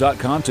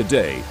NutriMedical.com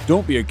today.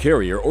 Don't be a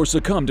carrier or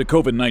succumb to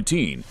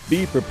COVID-19.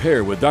 Be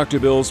prepared with Dr.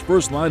 Bill's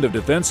first line of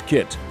defense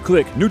kit.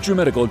 Click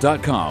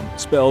NutriMedical.com,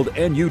 spelled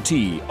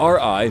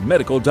N-U-T-R-I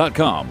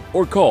Medical.com,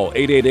 or call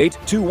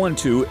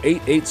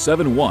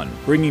 888-212-8871,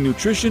 bringing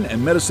nutrition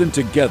and medicine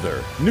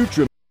together.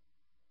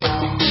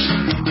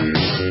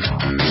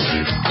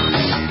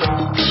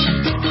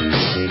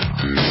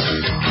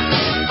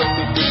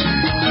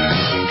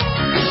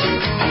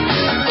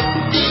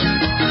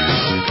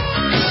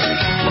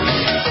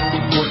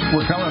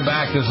 We're coming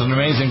back. This is an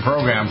amazing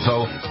program.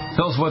 So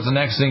tell us what's the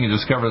next thing you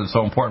discover that's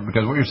so important,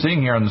 because what you're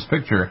seeing here on this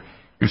picture,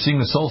 you're seeing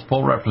the South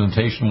Pole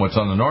representation, what's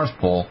on the North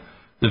Pole,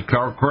 that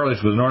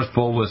correlates with the North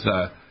Pole with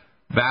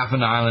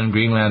Baffin Island,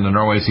 Greenland, and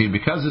Norway Sea.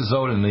 Because it's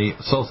out in the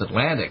South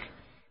Atlantic,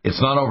 it's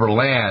not over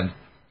land.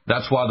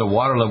 That's why the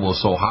water level is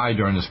so high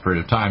during this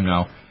period of time.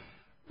 Now,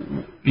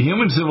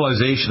 human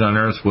civilization on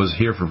Earth was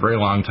here for a very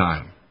long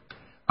time.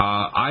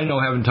 I know,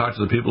 having talked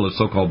to the people that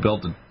so-called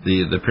built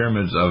the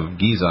pyramids of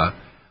Giza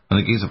on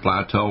the Giza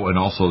Plateau, and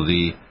also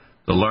the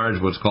large,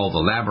 what's called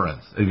the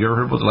labyrinth. Have you ever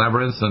heard about the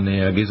labyrinth on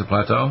the Giza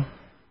Plateau?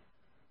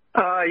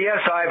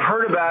 Yes, I've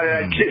heard about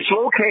it. It's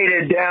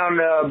located down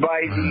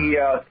by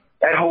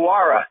at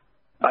Hawara,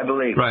 I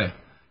believe. Right.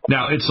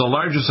 Now, it's the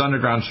largest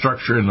underground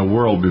structure in the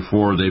world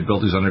before they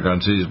built these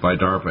underground cities by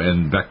DARPA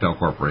and Bechtel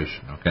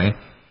Corporation, okay?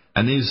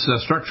 And these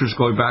structures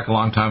go back a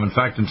long time. In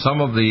fact, in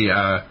some of the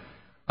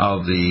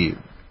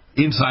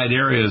inside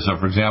areas,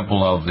 for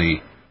example, of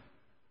the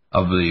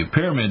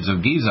pyramids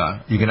of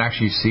Giza, you can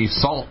actually see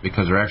salt,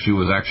 because there actually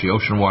was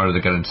ocean water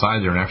that got inside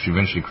there and actually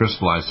eventually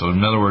crystallized. So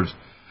in other words,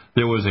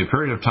 there was a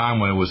period of time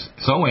when it was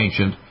so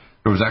ancient,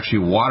 there was actually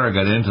water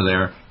got into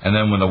there, and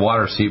then when the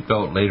water seeped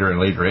out later in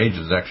later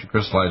ages, it actually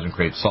crystallized and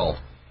created salt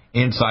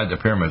inside the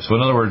pyramids. So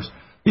in other words,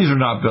 these were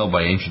not built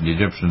by ancient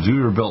Egyptians. These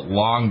were built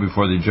long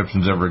before the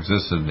Egyptians ever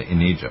existed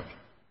in Egypt.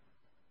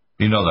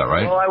 You know that,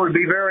 right? Well, I would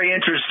be very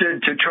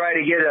interested to try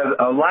to get a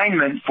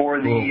alignment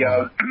for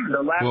the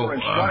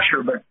labyrinth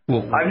structure, but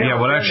I've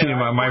never actually,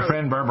 my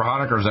friend Barbara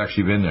Honecker has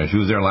actually been there. She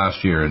was there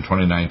last year in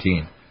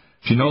 2019.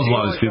 She knows a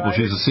lot of these people.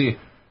 She's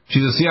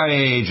a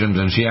CIA agent,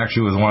 and she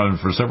actually was one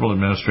for several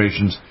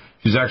administrations.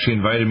 She's actually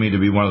invited me to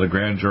be one of the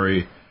grand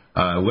jury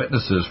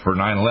witnesses for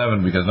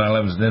 9/11, because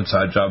 9/11 is an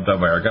inside job done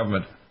by our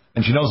government.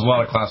 And she knows a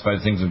lot of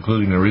classified things,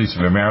 including the release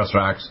of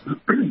Amerithrax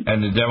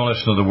and the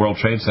demolition of the World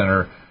Trade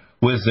Center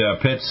with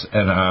pits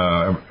and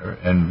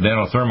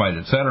nanothermite,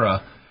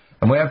 etc.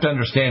 And we have to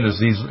understand is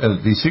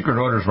these secret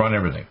orders run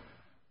everything.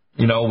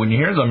 You know, when you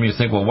hear them, you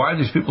think, well, why are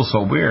these people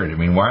so weird? I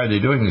mean, why are they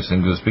doing these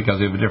things? It's because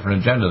they have a different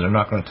agenda. They're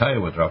not going to tell you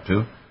what they're up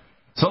to.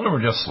 Some of them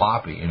are just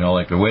sloppy, you know,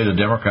 like the way the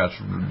Democrats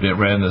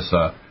ran this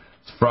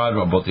fraud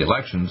about the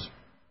elections.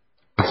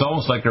 It's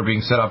almost like they're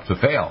being set up to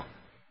fail.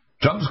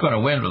 Trump's going to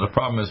win, but the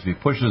problem is if he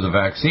pushes the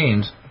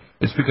vaccines,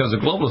 it's because the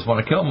globalists want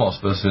to kill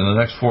most of us. In the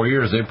next 4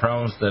 years, they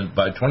promised that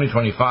by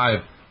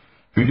 2025,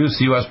 to reduce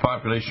the U.S.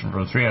 population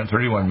from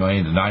 331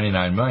 million to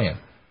 99 million.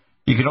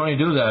 You can only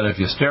do that if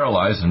you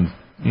sterilize, and,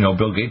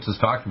 Bill Gates has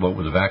talked about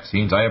with the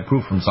vaccines. I have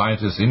proof from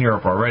scientists in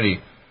Europe already.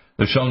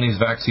 They've shown these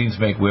vaccines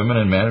make women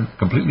and men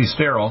completely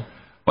sterile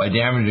by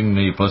damaging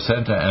the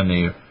placenta and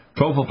the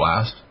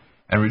trophoblast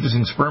and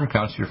reducing sperm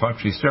counts. You're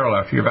functionally sterile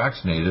after you're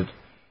vaccinated.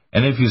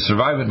 And if you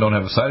survive it and don't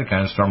have a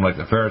cytokine storm like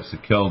the ferrets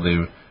that killed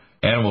the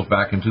animals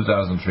back in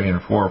 2003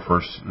 and 4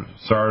 for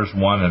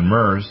SARS-1 and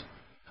MERS,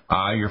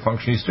 you're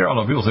functionally sterile.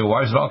 Now, people say,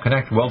 why is it all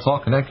connected? Well, it's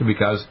all connected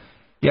because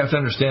you have to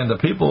understand the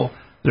people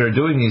that are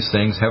doing these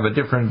things have a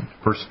different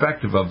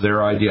perspective of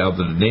their idea of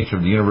the nature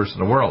of the universe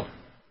and the world.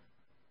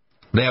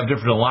 They have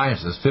different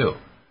alliances, too.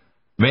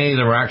 Many of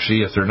them are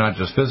actually, if they're not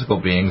just physical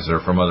beings,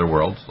 they're from other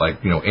worlds, like,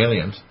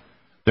 aliens.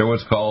 They're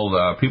what's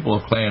called people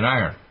of clay and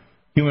iron.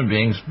 Human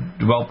beings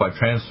developed by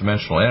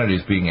transdimensional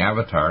entities being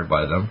avatared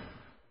by them,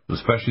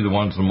 especially the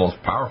ones, the most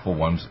powerful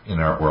ones in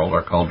our world,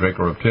 are called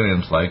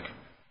Draco-reptilians, like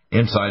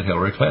inside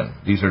Hillary Clinton.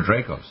 These are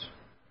Dracos.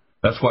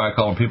 That's why I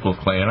call them people of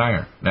clay and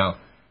iron. Now,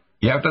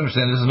 you have to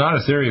understand, this is not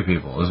a theory,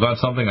 people. It's not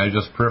something I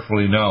just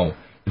peripherally know.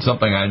 It's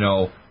something I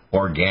know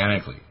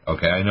organically.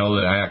 Okay, I know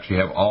that I actually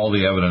have all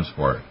the evidence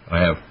for it. I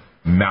have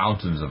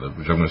mountains of it,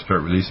 which I'm going to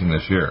start releasing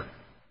this year.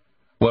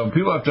 Well,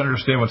 people have to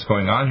understand what's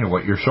going on here.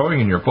 What you're showing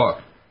in your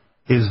book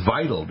is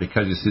vital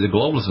because, you see, the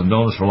globalists have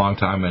known this for a long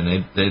time,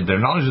 and their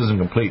knowledge isn't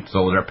complete,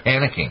 so they're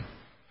panicking.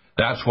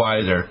 That's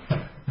why they're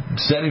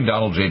setting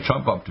Donald J.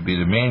 Trump up to be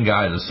the main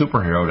guy, the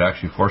superhero, to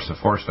actually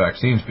force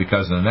vaccines,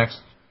 because in the next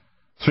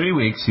 3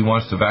 weeks he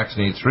wants to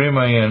vaccinate 3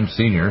 million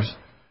seniors,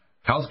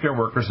 healthcare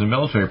workers, and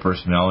military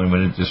personnel, and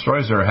when it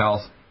destroys their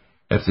health,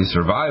 if they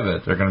survive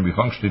it, they're going to be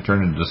functionally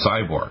turned into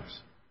cyborgs.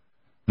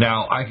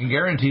 Now, I can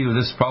guarantee you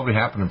this probably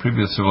happened in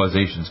previous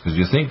civilizations, because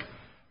you think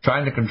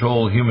trying to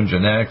control human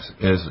genetics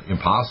is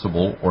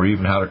impossible, or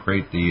even how to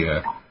create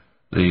the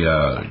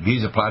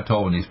Giza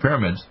Plateau and these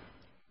pyramids.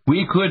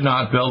 We could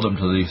not build them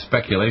to the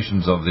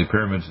speculations of the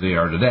pyramids they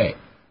are today.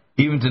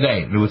 Even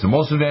today, with the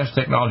most advanced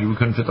technology, we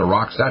couldn't fit the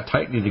rocks that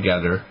tightly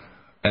together,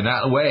 and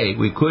that way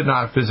we could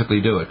not physically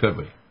do it, could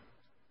we?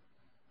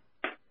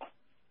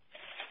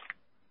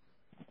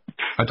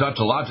 I talked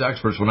to lots of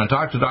experts. When I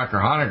talked to Dr.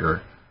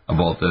 Honegger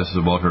about this,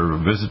 about her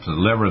visit to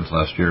the labyrinth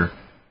last year,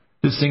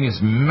 this thing is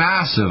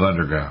massive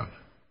underground.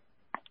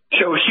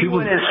 So she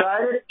went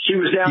inside it? She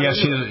was down there?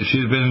 Yeah,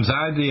 she's been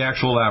inside the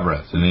actual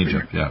labyrinth in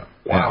Egypt, yeah.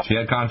 Wow. Yeah, she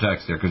had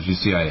contacts there because she's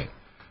CIA.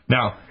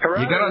 Now,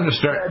 you got to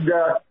understand...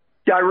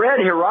 I read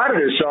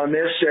Herodotus on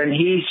this, and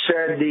he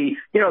said the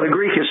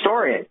Greek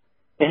historian,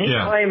 and he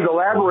claimed the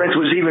labyrinth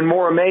was even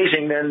more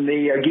amazing than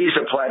the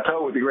Giza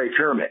Plateau with the Great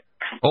Pyramid.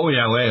 Oh,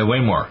 yeah, way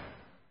more.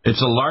 It's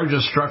the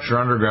largest structure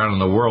underground in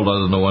the world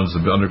other than the ones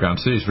in the underground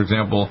cities. For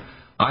example,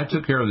 I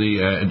took care of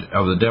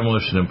the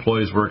demolition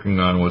employees working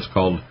on what's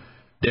called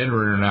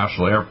Denver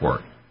International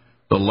Airport.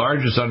 The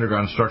largest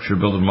underground structure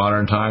built in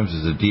modern times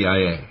is the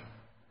DIA.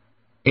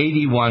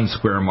 81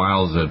 square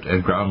miles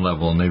at ground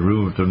level, and they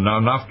removed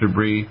enough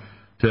debris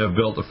to have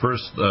built the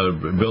first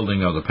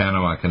building of the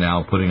Panama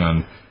Canal, putting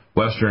on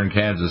western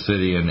Kansas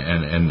City and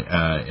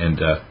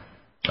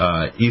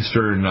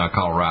eastern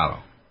Colorado.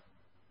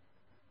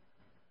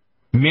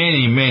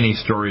 Many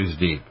stories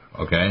deep,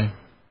 okay?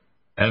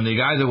 And the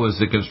guy that was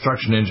the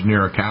construction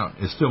engineer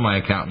accountant is still my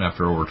accountant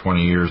after over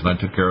 20 years, and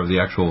I took care of the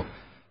actual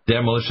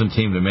demolition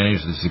team to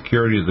manage the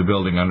security of the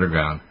building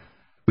underground.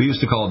 We used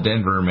to call it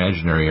Denver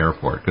Imaginary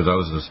Airport because I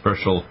was a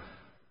special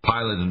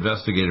pilot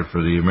investigator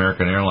for the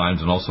American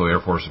Airlines and also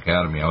Air Force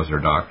Academy. I was their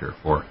doctor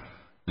for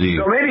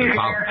the... So maybe you can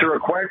answer a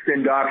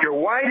question, Doctor.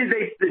 Why did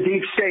the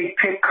deep state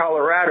pick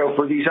Colorado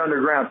for these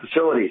underground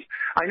facilities?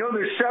 I know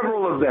there's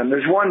several of them.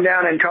 There's one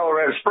down in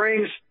Colorado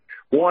Springs,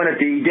 one at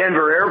the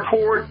Denver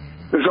Airport.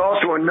 There's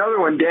also another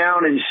one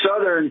down in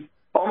southern,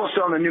 almost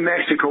on the New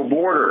Mexico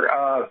border.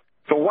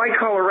 So why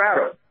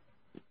Colorado?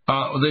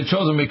 They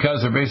chose them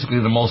because they're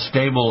basically the most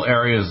stable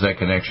areas that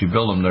can actually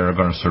build them that are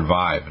going to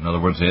survive. In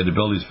other words, they had to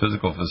build these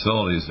physical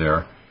facilities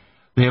there.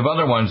 They have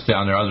other ones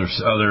down there, other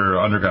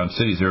underground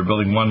cities. They were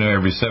building one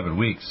every 7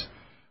 weeks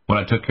when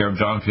I took care of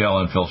John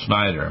Fiala and Phil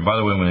Schneider. And by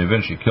the way, when they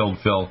eventually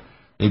killed Phil,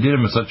 they did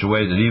him in such a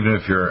way that even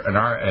if you're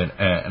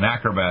an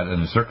acrobat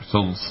in the Cirque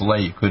du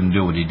Soleil, you couldn't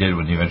do what he did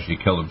when he eventually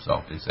killed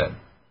himself, they said.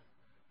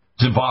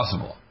 It's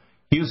impossible.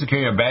 He used to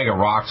carry a bag of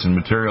rocks and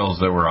materials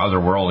that were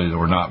otherworldly, that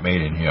were not made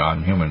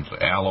on humans,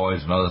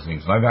 alloys and other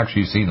things. And I've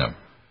actually seen them.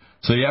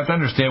 So you have to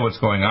understand what's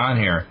going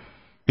on here,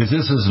 is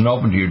this isn't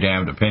open to your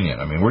damned opinion.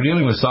 I mean, we're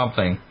dealing with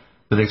something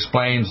that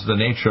explains the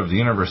nature of the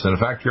universe. And in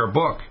fact, your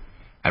book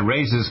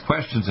raises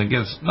questions and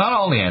gives not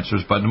only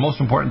answers, but the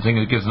most important thing,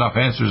 it gives enough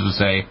answers to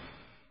say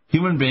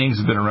human beings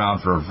have been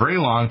around for a very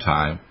long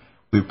time.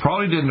 We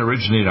probably didn't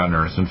originate on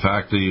Earth. In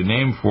fact, the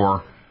name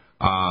for...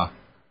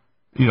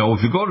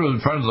 if you go to in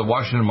front of the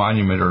Washington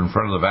Monument or in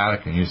front of the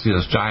Vatican, you see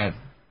this giant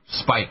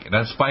spike. And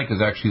that spike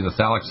is actually the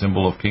phallic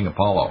symbol of King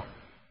Apollo.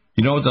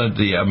 You know what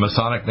the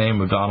Masonic name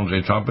of Donald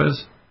J. Trump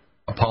is?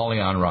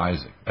 Apollyon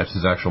Rising. That's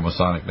his actual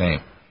Masonic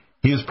name.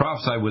 He is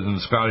prophesied within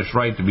the Scottish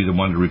Rite to be the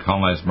one to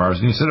recolonize Mars,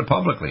 and he said it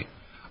publicly.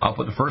 I'll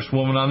put the first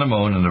woman on the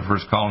moon and the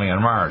first colony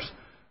on Mars.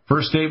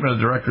 First statement of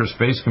the Director of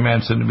Space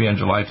Command sent to me on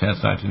July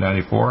 10th,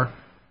 1994.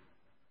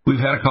 We've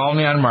had a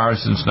colony on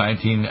Mars since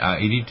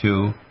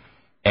 1982,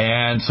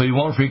 and so you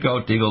won't freak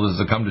out, Deagle. This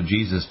is a come to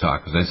Jesus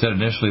talk. Because I said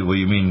initially, what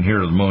do you mean here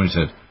to the moon? He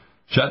said,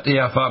 shut the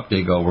F up,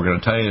 Deagle. We're going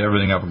to tell you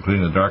everything up,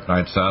 including the Dark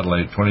Knight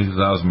satellite,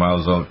 22,000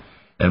 miles out,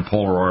 and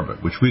polar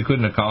orbit, which we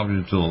couldn't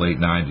accomplish until the late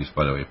 90s,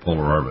 by the way,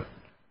 polar orbit.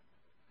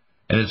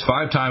 And it's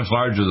 5 times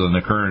larger than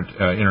the current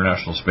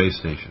International Space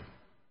Station.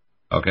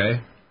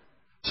 Okay?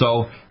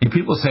 So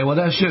people say, well,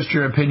 that's just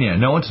your opinion.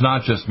 No, it's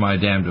not just my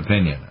damned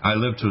opinion. I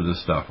lived through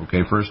this stuff,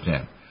 okay,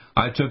 firsthand.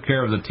 I took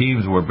care of the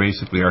teams where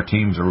basically our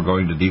teams that were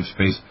going to deep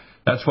space.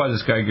 That's why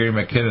this guy, Gary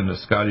McKinnon, the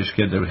Scottish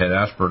kid that had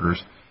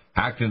Asperger's,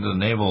 hacked into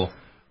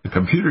the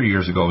computer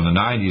years ago in the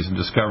 90s and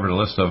discovered a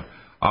list of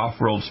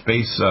off-world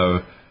space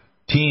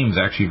teams,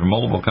 actually from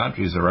multiple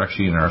countries that are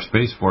actually in our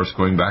Space Force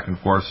going back and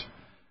forth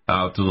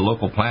to the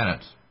local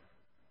planets.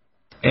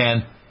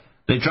 And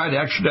they tried to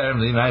extradite them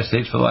to the United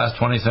States for the last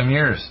 20-some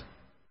years.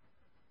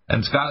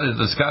 And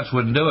the Scots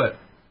wouldn't do it.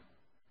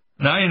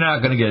 Now you're not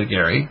going to get it,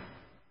 Gary.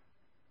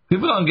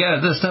 People don't get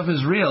it. This stuff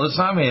is real. It's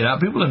not made up.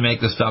 People didn't make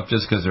this stuff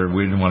just because they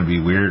didn't want to be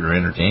weird or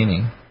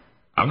entertaining.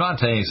 I'm not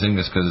saying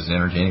this because it's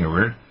entertaining or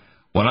weird.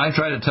 When I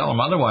tried to tell him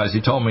otherwise,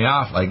 he told me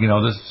off. Like,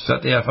 this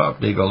set the F up.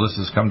 They go, this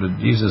has come to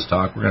Jesus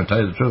talk. We're going to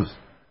tell you the truth.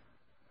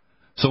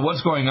 So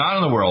what's going on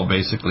in the world,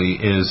 basically,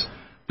 is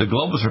the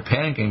globalists are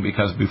panicking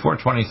because before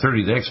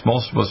 2030,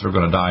 most of us are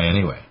going to die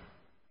anyway.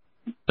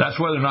 That's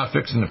why they're not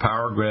fixing the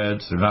power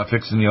grids. They're not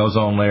fixing the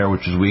ozone layer,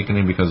 which is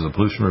weakening because of the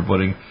pollution we're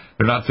putting.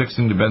 They're not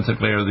fixing the benthic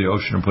layer of the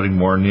ocean and putting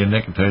more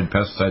neonicotinoid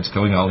pesticides,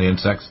 killing all the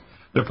insects.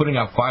 They're putting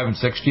up 5 and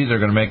 6G.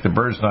 They're going to make the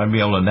birds not be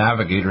able to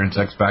navigate or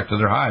insects back to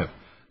their hive.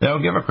 They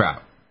don't give a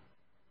crap.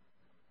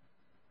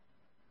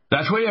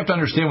 That's why you have to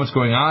understand what's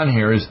going on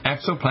here is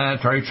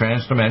exoplanetary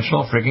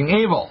transdimensional freaking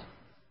evil.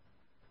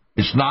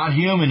 It's not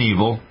human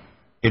evil.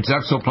 It's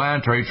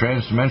exoplanetary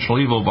transdimensional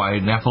evil by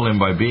Nephilim,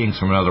 by beings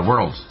from other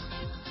worlds.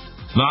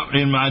 It's not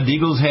in my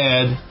Deagle's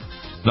head.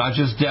 It's not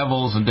just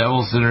devils and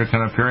devils that are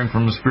kind of appearing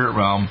from the spirit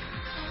realm.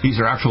 These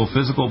are actual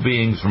physical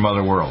beings from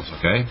other worlds,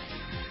 okay?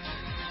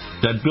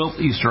 That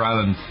built Easter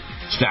Island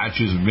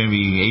statues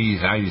maybe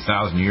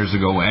 80,000 years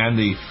ago and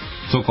the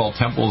so-called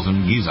temples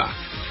in Giza.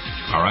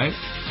 All right?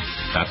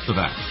 That's the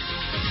fact.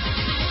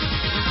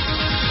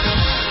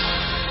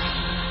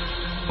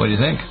 What do you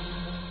think?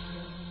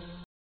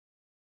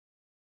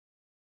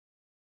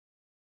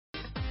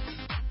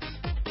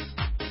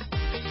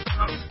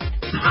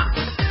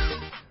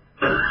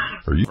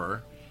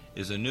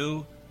 Is a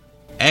new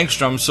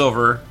angstrom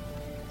silver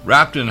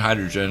wrapped in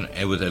hydrogen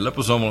and with a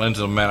liposomal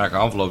enzymatic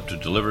envelope to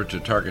deliver to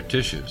target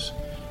tissues.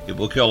 It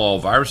will kill all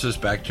viruses,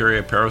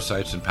 bacteria,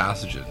 parasites, and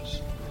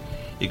pathogens.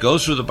 It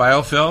goes through the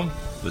biofilm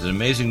with an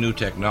amazing new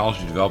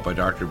technology developed by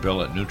Dr.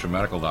 Bill at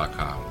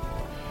NutriMedical.com.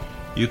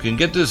 You can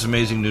get this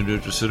amazing new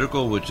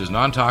nutraceutical, which is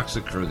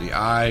non-toxic for the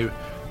eye,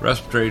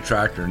 respiratory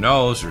tract, or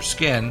nose, or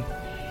skin,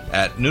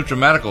 at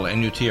NutriMedical,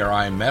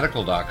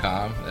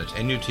 NutriMedical.com. That's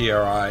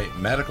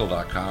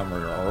NutriMedical.com,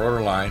 or our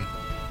order line,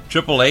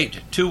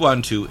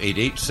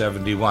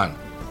 888-212-8871.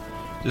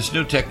 This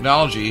new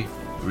technology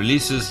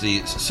releases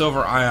the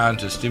silver ion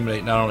to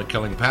stimulate not only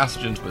killing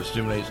pathogens, but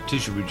stimulates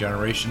tissue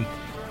regeneration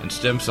and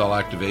stem cell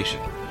activation.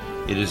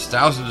 It is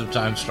thousands of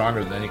times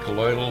stronger than any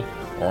colloidal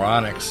or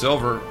onyx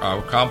silver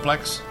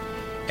complex,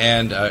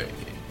 and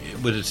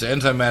with its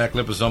enzymatic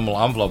liposomal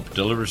envelope,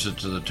 delivers it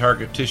to the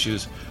target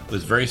tissues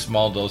with very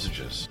small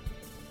dosages.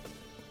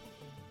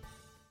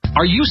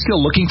 Are you still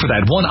looking for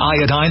that one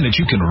iodine that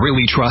you can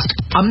really trust?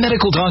 A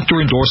medical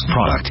doctor-endorsed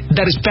product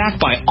that is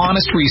backed by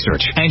honest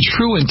research and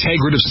true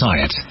integrative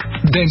science?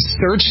 Then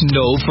search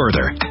no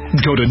further.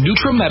 Go to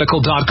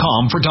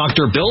NutriMedical.com for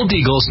Dr. Bill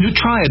Deagle's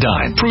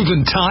Nutriodine,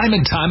 proven time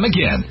and time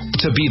again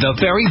to be the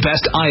very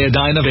best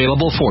iodine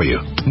available for you.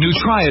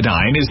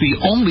 Nutriodine is the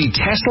only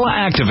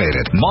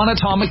Tesla-activated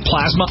monatomic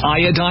plasma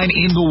iodine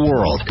in the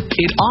world.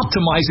 It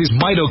optimizes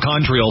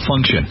mitochondrial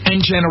function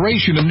and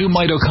generation of new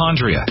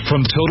mitochondria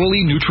from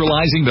totally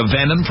neutralizing the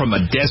venom from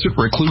a desert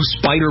recluse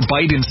spider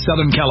bite in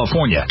Southern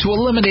California to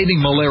eliminating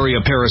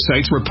malaria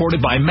parasites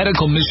reported by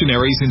medical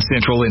missionaries in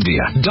Central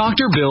India.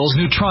 Dr. Bill's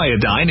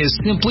Nutriodine is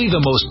simply the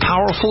most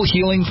powerful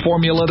healing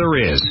formula there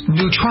is.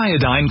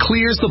 Nutriodine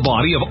clears the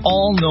body of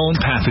all known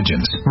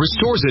pathogens,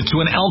 restores it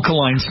to an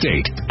alkaline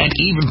state, and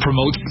even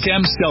promotes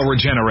stem cell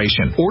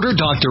regeneration. Order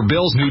Dr.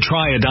 Bill's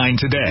Nutriodine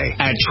today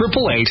at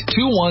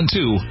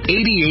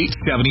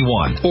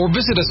 888-212-8871 or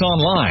visit us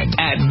online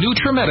at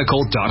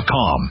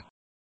NutriMedical.com.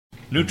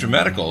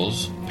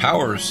 NutriMedical's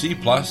Power C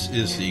Plus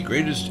is the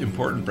greatest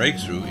important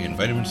breakthrough in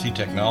vitamin C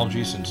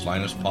technology since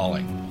Linus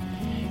Pauling.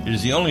 It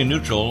is the only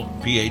neutral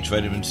pH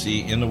vitamin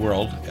C in the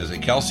world as a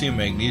calcium,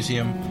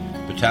 magnesium,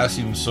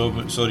 potassium,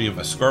 sodium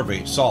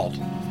ascorbate salt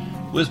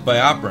with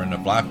BioPerine, a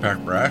black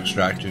pepper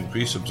extract, to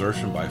increase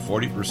absorption by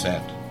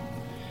 40%.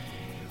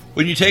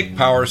 When you take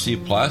Power C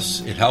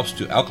Plus, it helps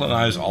to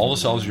alkalinize all the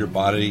cells of your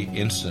body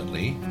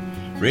instantly,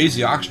 raise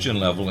the oxygen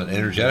level and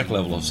energetic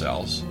level of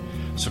cells,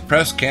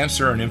 suppress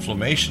cancer and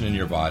inflammation in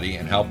your body,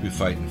 and help you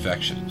fight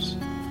infections.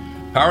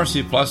 Power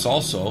C Plus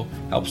also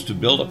helps to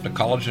build up the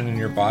collagen in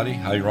your body,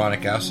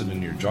 hyaluronic acid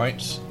in your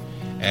joints,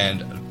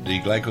 and the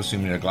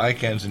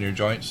glycosaminoglycans in your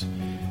joints,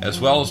 as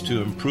well as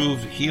to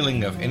improve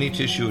healing of any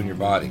tissue in your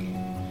body.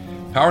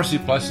 Power C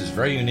Plus is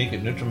very unique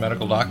at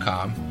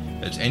NutriMedical.com.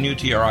 It's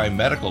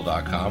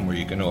NutriMedical.com where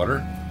you can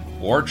order,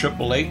 or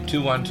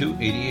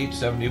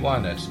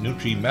 888-212-8871. That's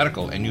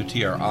NutriMedical,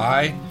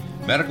 NUTRI,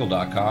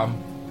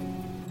 medical.com.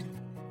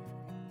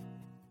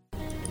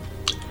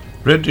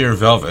 Red Deer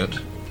Velvet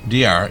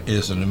DR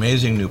is an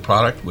amazing new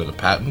product with a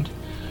patent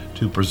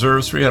to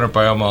preserve 300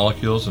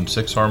 biomolecules and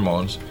 6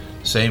 hormones,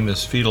 same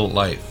as fetal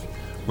life,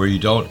 where you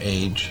don't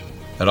age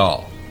at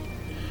all.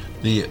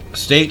 The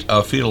state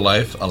of fetal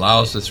life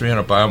allows the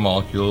 300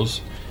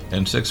 biomolecules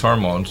and 6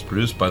 hormones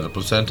produced by the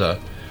placenta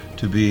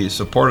to be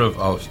supportive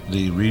of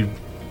the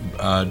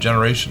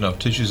regeneration of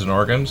tissues and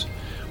organs,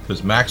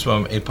 with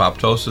maximum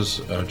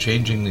apoptosis,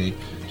 changing the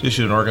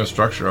tissue and organ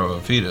structure of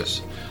a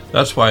fetus.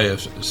 That's why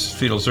if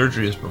fetal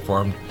surgery is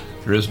performed,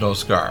 there is no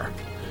scar.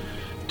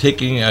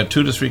 Taking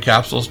 2 to 3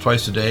 capsules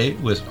twice a day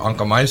with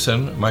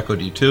oncomycin,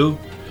 myco-D2,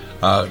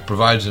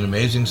 provides an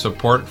amazing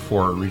support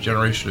for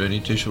regeneration of any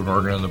tissue and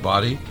organ in the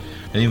body,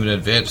 and even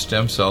advanced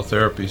stem cell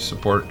therapy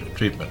support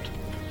treatment.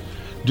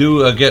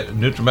 Do get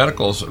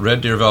NutriMedical's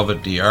Red Deer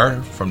Velvet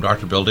DR from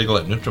Dr. Bill Deagle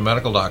at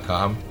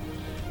NutriMedical.com,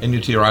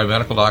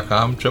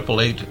 NutriMedical.com,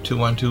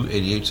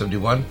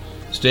 888-212-8871.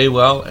 Stay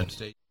well and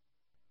stay...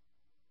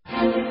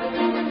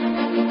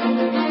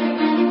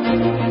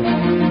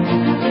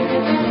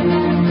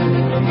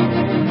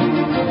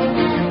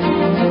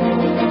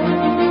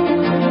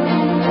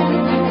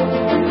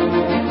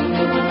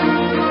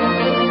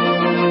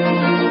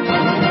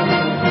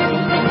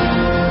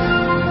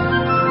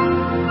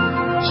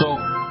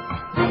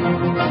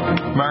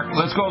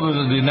 Let's go to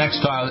the next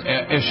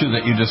issue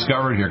that you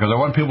discovered here, because I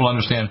want people to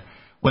understand,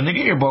 when they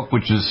get your book,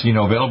 which is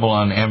available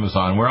on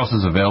Amazon, where else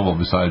is available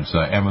besides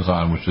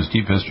Amazon, which is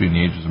Deep History in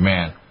the Ages of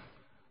Man?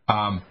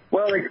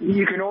 Well,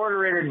 you can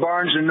order it at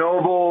Barnes &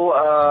 Noble,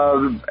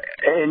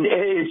 and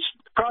it's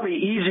probably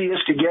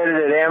easiest to get it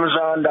at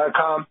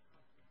Amazon.com.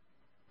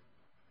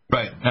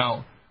 Right.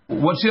 Now,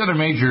 what's the other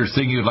major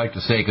thing you'd like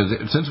to say? Because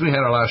since we had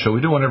our last show,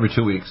 we do one every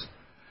 2 weeks.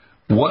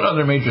 What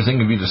other major thing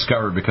have you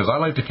discovered? Because I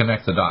like to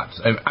connect the dots.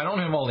 I don't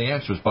have all the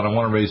answers, but I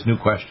want to raise new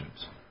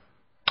questions.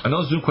 And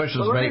those new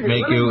questions make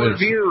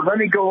you... Let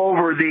me go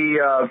over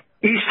the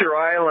Easter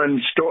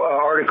Island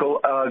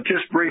article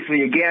just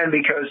briefly again,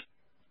 because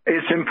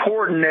it's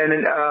important,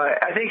 and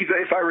I think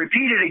if I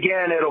repeat it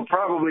again, it'll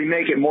probably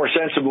make it more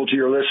sensible to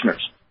your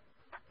listeners.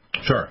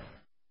 Sure.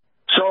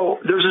 So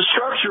there's a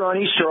structure on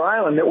Easter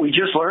Island that we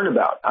just learned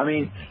about. I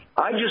mean,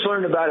 I just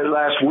learned about it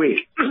last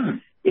week.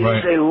 It is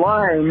a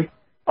line...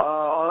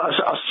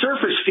 a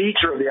surface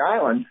feature of the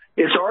island.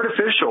 It's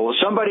artificial.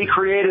 Somebody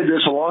created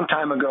this a long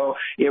time ago.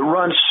 It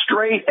runs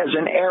straight as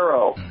an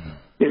arrow.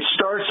 It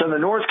starts on the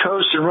north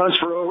coast and runs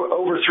for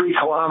over 3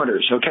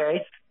 kilometers,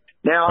 okay?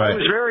 Now, I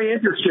was very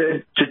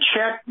interested to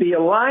check the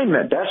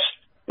alignment. That's,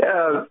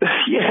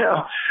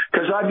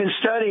 because I've been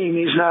studying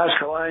these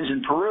Nazca lines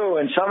in Peru,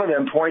 and some of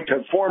them point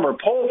to former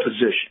pole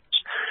positions.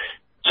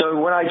 So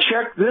when I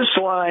checked this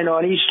line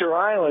on Easter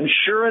Island,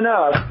 sure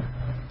enough,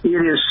 it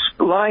is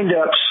lined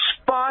up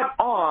spot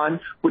on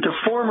with the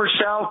former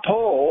South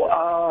Pole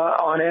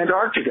on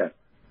Antarctica.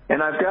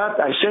 And I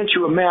sent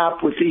you a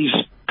map with these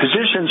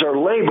positions are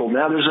labeled.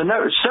 Now, there's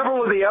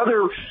several of the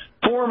other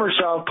former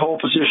South Pole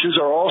positions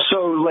are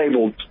also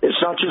labeled.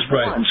 It's not just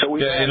one. So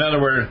in other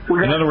words,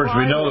 we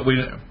know that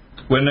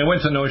when they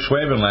went to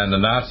Neuschwabenland, the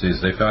Nazis,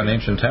 they found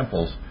ancient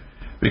temples,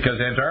 because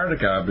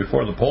Antarctica,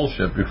 before the pole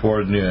shift,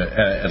 before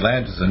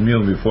Atlantis and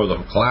Mu, before the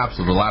collapse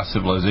of the last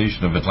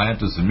civilization of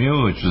Atlantis and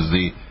Mu, which is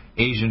the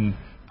Asian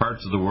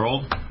parts of the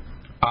world,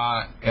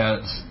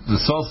 the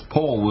South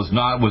Pole was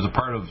a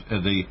part of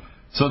the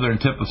southern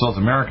tip of South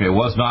America. It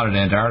was not in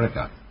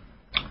Antarctica.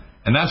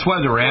 And that's why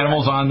there were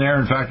animals on there.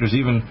 In fact, there's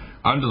even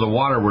under the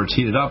water where it's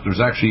heated up,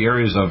 there's actually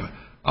areas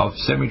of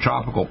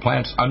semi-tropical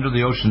plants under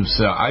the ocean's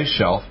ice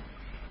shelf,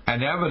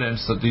 and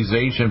evidence that these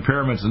ancient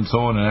pyramids and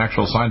so on and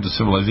actual signs of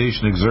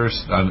civilization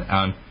exist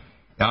on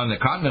the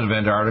continent of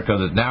Antarctica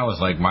that now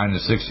is like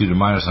minus 60 to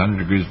minus 100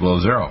 degrees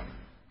below zero.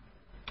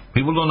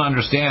 People don't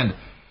understand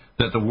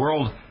that the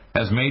world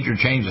has major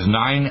changes.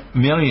 9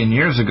 million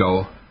years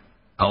ago,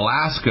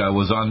 Alaska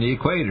was on the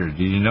equator. Did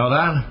you know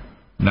that?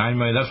 9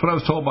 million. That's what I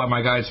was told by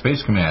my guy at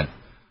Space Command.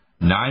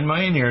 9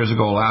 million years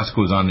ago,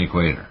 Alaska was on the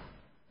equator.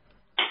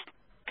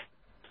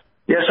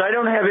 Yes, I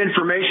don't have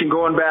information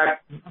going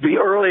back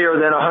earlier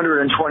than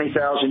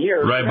 120,000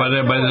 years. Right, but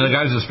the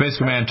guys at Space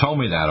Command told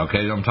me that,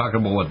 okay? I'm talking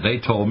about what they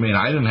told me, and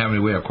I didn't have any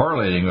way of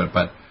correlating it,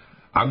 but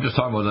I'm just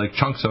talking about like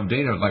chunks of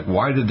data. Like,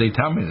 why did they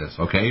tell me this,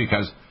 okay?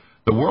 Because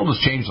the world has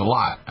changed a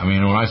lot. I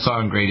mean, when I saw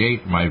in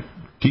grade 8, my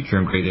teacher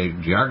in grade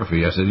 8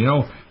 geography, I said,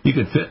 you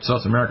could fit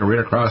South America right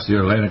across the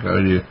Atlantic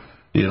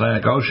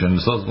Ocean,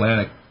 the South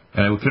Atlantic,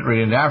 and it would fit right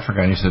into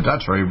Africa. And he said,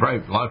 that's very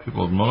bright. A lot of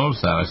people don't notice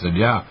that. I said,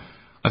 yeah.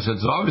 I said,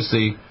 so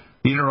obviously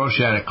the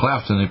interoceanic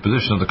cleft and the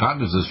position of the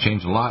continents has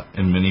changed a lot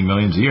in many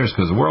millions of years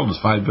because the world is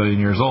 5 billion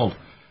years old,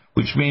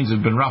 which means there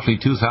have been roughly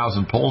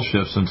 2,000 pole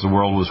shifts since the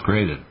world was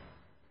created.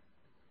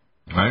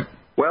 Right?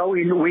 Well,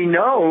 we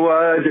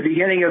know at the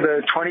beginning of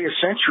the 20th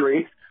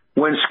century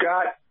when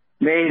Scott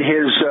made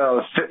his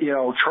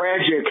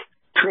tragic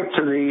trip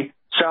to the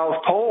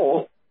South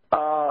Pole,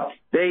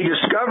 they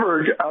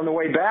discovered on the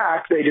way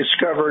back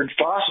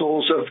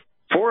fossils of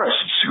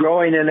forests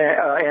growing in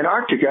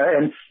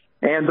Antarctica,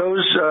 and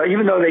those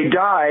even though they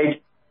died,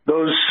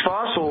 those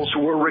fossils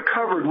were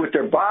recovered with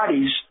their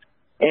bodies.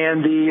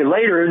 And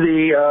later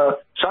the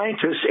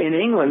scientists in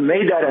England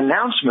made that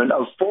announcement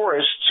of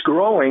forests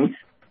growing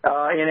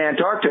in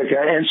Antarctica,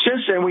 and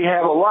since then we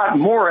have a lot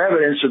more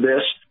evidence of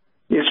this.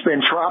 It's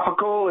been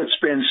tropical, it's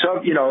been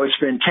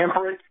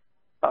temperate,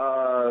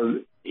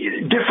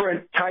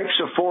 different types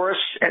of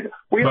forests, and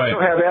we also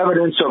have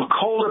evidence of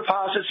coal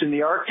deposits in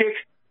the Arctic.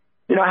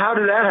 How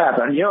did that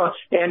happen?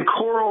 And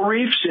coral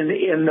reefs in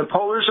the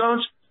polar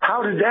zones.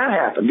 How did that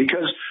happen?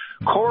 Because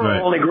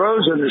coral only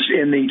grows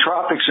in the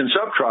tropics and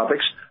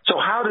subtropics. So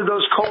how did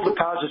those coral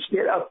deposits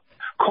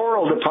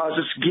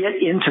get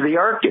into the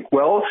Arctic?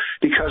 Well,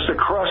 because the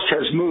crust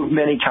has moved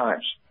many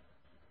times.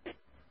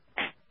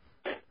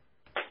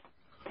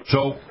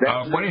 So,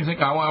 what do you think?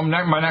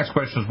 My next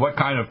question is, what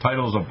kind of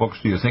titles of books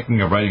are you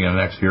thinking of writing in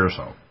the next year or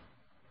so?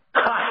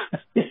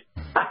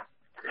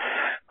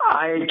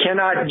 I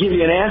cannot give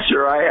you an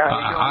answer.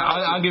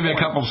 I'll give you a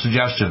couple of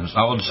suggestions.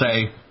 I would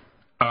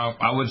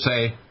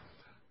say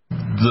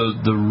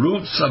the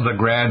roots of the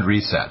Grand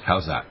Reset.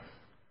 How's that?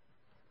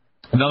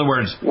 In other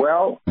words,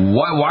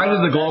 why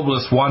did the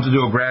globalists want to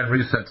do a Grand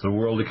Reset to the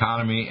world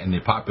economy and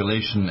the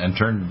population and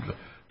turn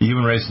the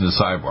human race into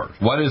cyborgs?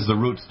 What is the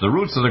roots? The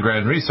roots of the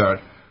Grand Reset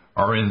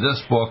are in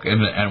this book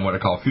and what I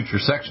call future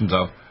sections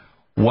of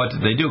what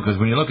did they do. Because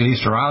when you look at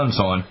Easter Island and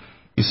so on,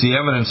 you see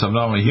evidence of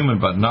not only human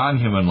but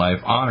non-human life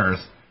on Earth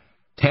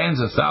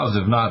tens of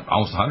thousands, if not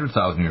almost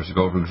 100,000 years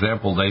ago. For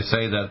example, they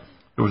say that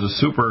there was a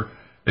super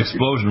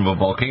explosion of a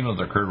volcano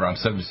that occurred around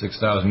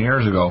 76,000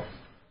 years ago.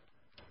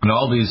 And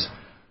all these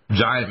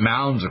giant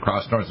mounds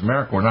across North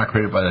America were not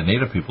created by the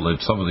native people,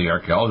 as some of the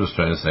archaeologists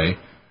try to say.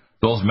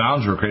 Those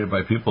mounds were created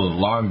by people that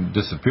long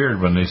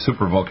disappeared when the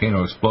super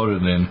volcano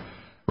exploded in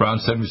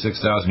around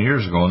 76,000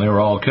 years ago, and they were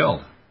all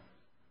killed.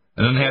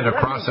 And then they had to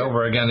cross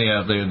over again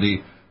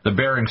the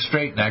Bering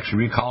Strait and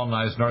actually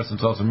recolonize North and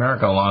South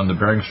America along the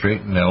Bering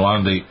Strait and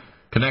along the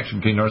connection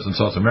between North and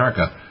South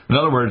America. In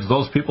other words,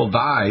 those people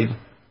died,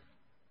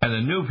 and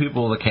the new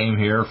people that came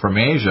here from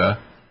Asia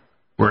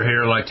were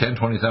here like 10,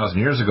 20,000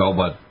 years ago,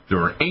 but there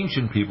were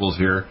ancient peoples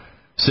here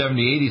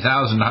 70,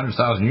 80,000,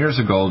 100,000 years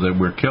ago that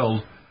were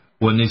killed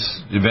when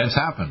these events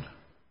happened.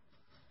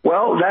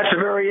 Well, that's a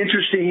very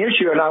interesting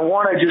issue, and I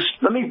want to just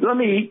let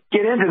me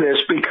get into this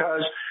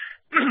because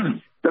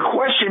the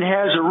question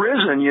has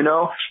arisen.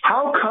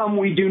 How come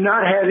we do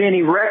not have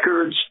any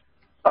records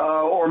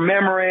or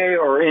memory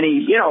or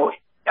any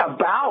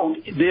about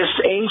this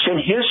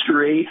ancient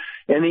history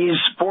and these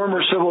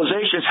former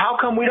civilizations? How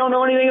come we don't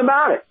know anything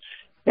about it?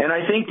 And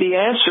I think the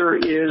answer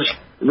is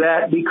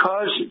that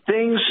because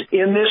things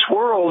in this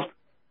world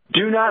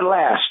do not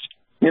last.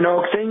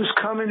 Things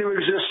come into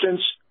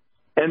existence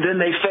and then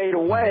they fade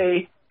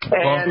away.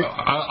 And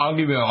I'll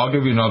give you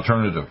an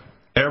alternative.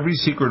 Every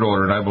secret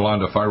order, and I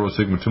belonged to Phi Rho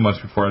Sigma 2 months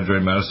before I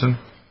joined medicine,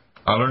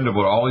 I learned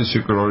about all these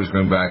secret orders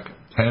going back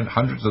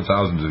hundreds of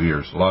thousands of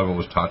years. A lot of it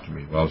was taught to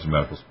me when I was in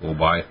medical school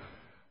by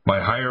my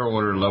higher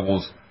order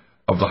levels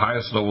of the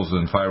highest levels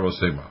in Phi Rho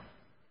Sigma.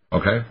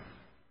 Okay?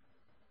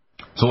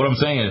 So what I'm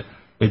saying is,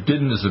 it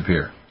didn't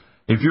disappear.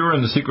 If you were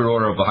in the secret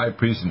order of the high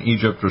priest in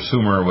Egypt or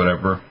Sumer or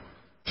whatever,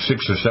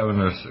 6 or 7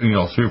 or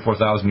 3 or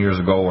 4,000 years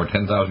ago or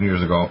 10,000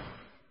 years ago,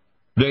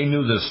 they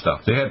knew this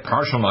stuff. They had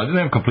partial knowledge. They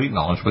didn't have complete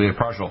knowledge, but they had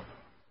partial.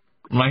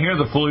 When I hear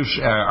the foolish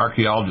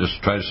archaeologists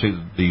try to say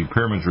that the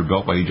pyramids were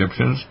built by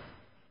Egyptians,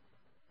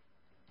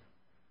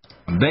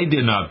 they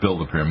did not build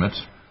the pyramids.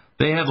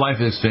 They had life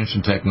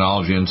extension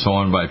technology and so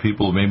on by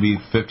people maybe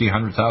 50,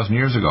 100,000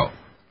 years ago.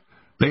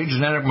 They had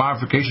genetic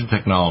modification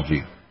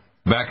technology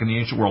back in the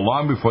ancient world,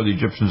 long before the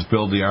Egyptians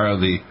built the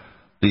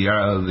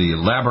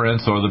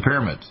labyrinth or the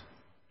pyramids.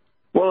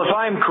 Well, if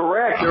I'm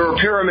correct, there are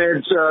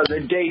pyramids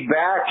that date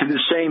back to the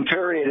same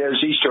period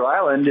as Easter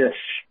Island.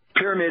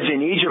 Pyramids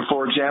in Egypt,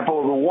 for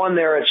example, the one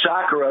there at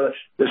Saqqara,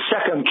 the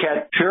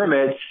Sekhem-Ket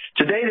pyramid,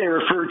 today they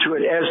refer to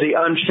it as the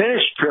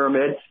unfinished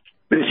pyramid.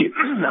 But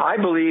I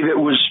believe it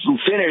was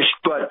finished,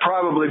 but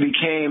probably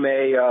became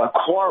a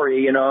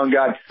quarry, and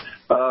got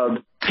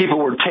people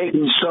were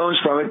taking stones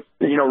from it,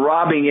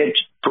 robbing it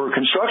for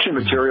construction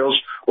materials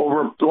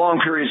over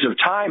long periods of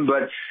time.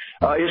 But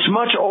it's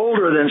much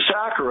older than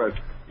Saqqara.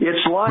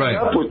 It's lined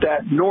up with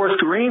that North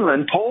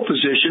Greenland pole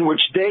position,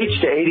 which dates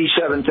to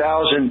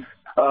 87,000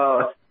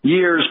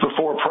 years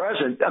before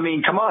present. I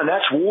mean, come on,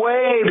 that's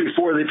way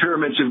before the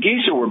pyramids of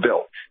Giza were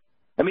built.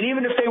 I mean,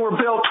 even if they were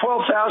built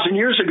 12,000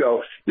 years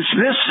ago, this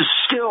is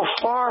still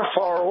far,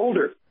 far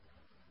older.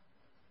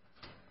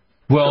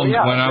 Well, when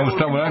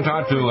I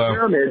talked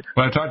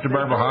to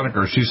Barbara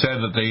Honecker, she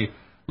said that they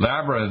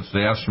labyrinth,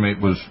 they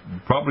estimate, was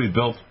probably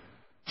built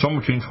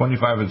somewhere between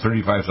 25 and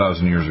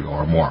 35,000 years ago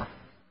or more.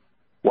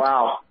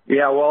 Wow.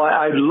 Yeah, well,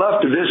 I'd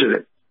love to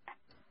visit it.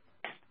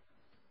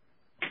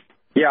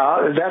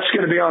 Yeah, that's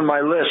going to be on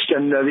my list.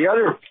 And the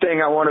other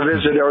thing I want to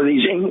visit are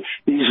these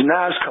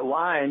Nazca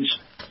lines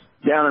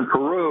down in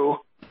Peru.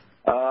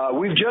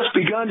 We've just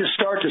begun to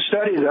start to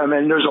study them,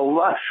 and there's a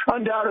lot.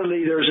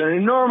 Undoubtedly, there's an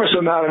enormous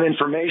amount of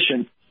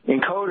information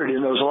encoded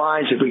in those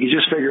lines if we could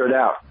just figure it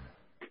out.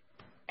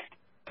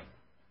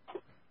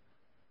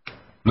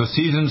 The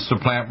seasons to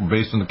plant were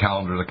based on the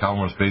calendar. The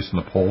calendar was based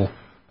on the pole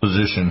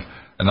position,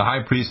 and the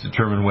high priest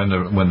determined when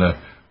the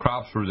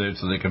crops were there,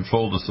 so they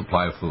controlled the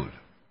supply of food.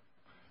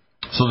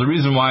 So the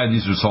reason why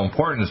these are so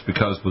important is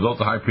because without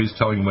the high priest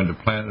telling you when to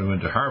plant and when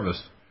to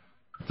harvest,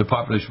 the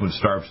population would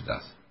starve to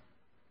death.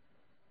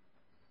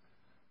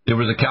 They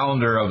were the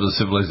calendar of the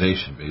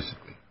civilization,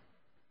 basically.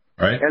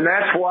 Right? And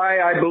that's why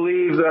I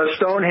believe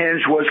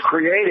Stonehenge was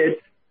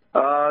created.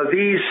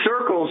 These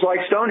circles, like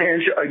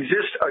Stonehenge,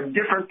 exist at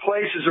different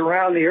places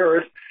around the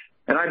earth,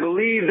 and I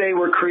believe they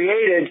were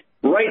created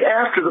right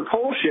after the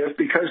pole shift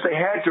because they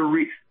had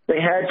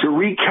to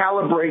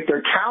recalibrate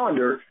their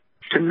calendar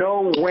to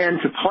know when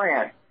to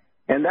plant.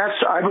 And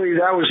I believe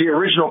that was the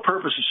original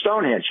purpose of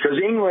Stonehenge, because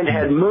England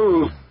had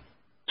moved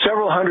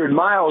several hundred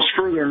miles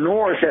further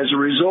north as a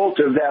result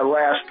of that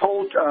last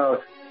pole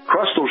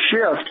crustal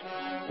shift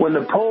when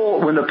the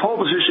pole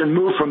position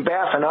moved from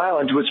Baffin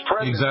Island to its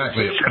present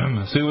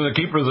position. See, we're the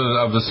keepers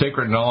of the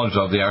sacred knowledge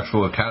of the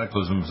actual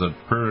cataclysms that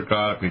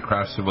periodically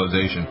crashed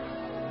civilization.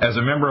 As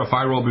a member of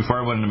Phi Rho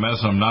before I went into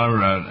medicine, I'm not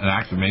an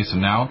active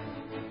Mason now.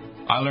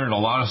 I learned a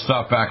lot of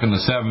stuff back in the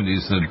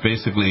 70s that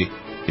basically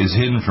is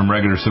hidden from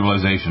regular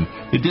civilization.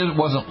 It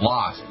wasn't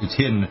lost. It's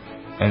hidden.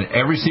 And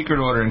every secret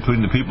order,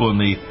 including the people in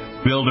the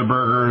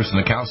Bilderbergers and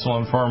the Council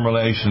on Foreign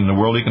Relations, the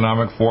World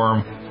Economic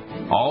Forum,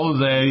 all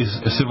of these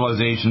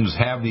civilizations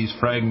have these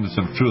fragments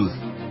of truth.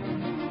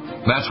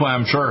 That's why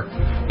I'm sure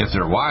if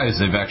they're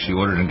wise, they've actually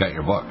ordered and got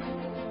your book.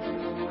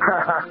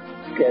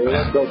 Okay,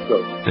 that's good.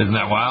 Isn't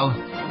that wild?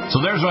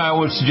 So there's what I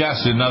would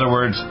suggest. In other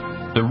words,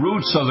 The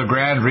Roots of the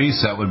Grand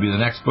Reset would be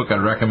the next book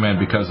I'd recommend,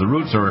 because the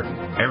roots are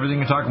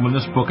everything you're talking about in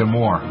this book and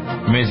more.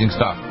 Amazing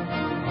stuff.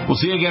 We'll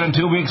see you again in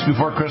 2 weeks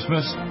before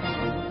Christmas.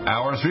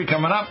 Hour 3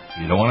 coming up.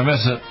 You don't want to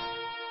miss it.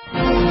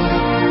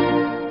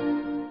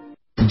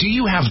 Do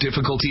you have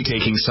difficulty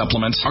taking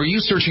supplements? Are you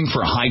searching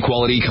for a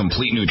high-quality,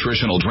 complete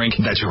nutritional drink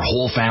that your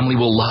whole family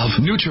will love?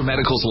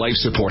 NutriMedical's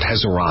Life Support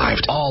has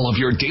arrived. All of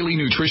your daily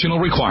nutritional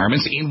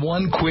requirements in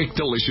one quick,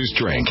 delicious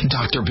drink.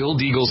 Dr. Bill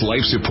Deagle's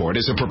Life Support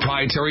is a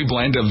proprietary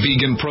blend of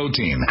vegan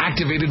protein,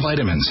 activated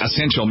vitamins,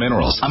 essential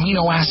minerals,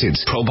 amino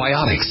acids,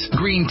 probiotics,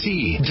 green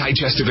tea,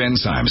 digestive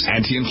enzymes,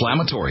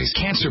 anti-inflammatories,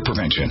 cancer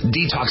prevention,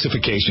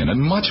 detoxification,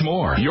 and much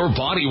more. Your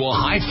body will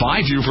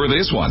high-five you for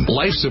this one.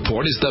 Life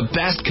Support is the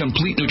best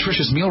complete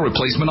nutritious meal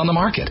replacement on the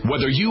market.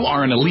 Whether you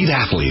are an elite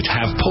athlete,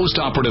 have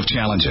post-operative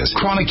challenges,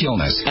 chronic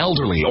illness,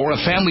 elderly, or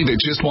a family that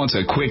just wants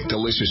a quick,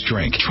 delicious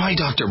drink, try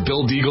Dr.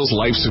 Bill Deagle's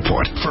Life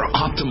Support for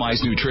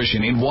optimized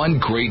nutrition in one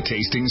great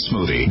tasting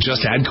smoothie.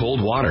 Just add cold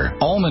water,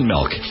 almond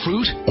milk,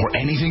 fruit, or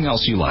anything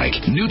else you like.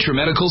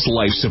 NutriMedical's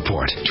Life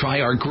Support.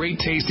 Try our great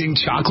tasting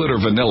chocolate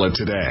or vanilla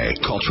today.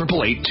 Call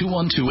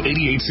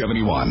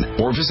 888-212-8871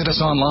 or visit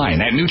us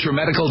online at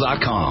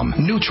NutriMedical.com.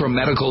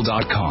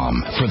 NutriMedical.com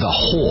for the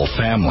whole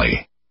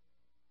family.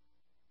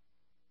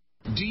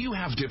 Do you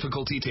have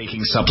difficulty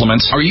taking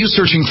supplements? Are you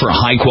searching for a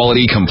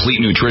high-quality,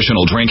 complete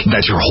nutritional drink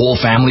that your whole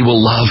family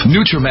will love?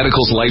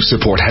 NutriMedical's Life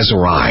Support has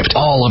arrived.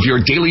 All of your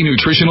daily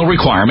nutritional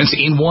requirements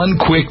in one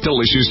quick,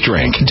 delicious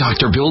drink.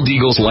 Dr. Bill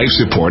Deagle's Life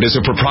Support is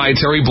a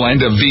proprietary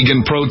blend of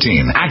vegan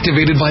protein,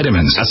 activated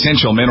vitamins,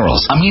 essential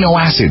minerals, amino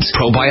acids,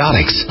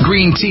 probiotics,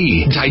 green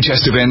tea,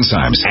 digestive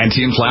enzymes,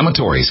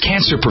 anti-inflammatories,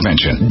 cancer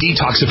prevention,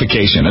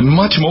 detoxification, and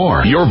much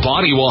more. Your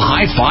body will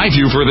high-five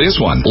you for this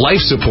one.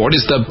 Life Support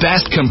is the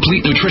best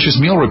complete nutritious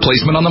meal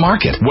replacement on the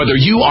market. Whether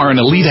you are an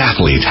elite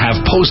athlete,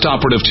 have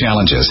post-operative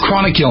challenges,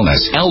 chronic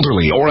illness,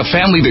 elderly, or a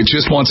family that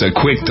just wants a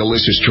quick,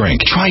 delicious drink,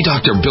 try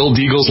Dr. Bill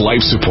Deagle's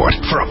Life Support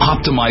for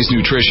optimized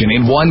nutrition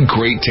in one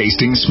great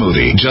tasting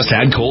smoothie. Just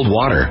add cold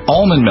water,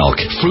 almond milk,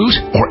 fruit,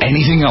 or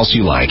anything else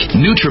you like.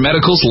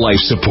 NutriMedical's Life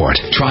Support.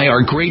 Try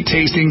our great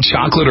tasting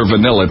chocolate or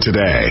vanilla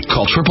today.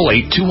 Call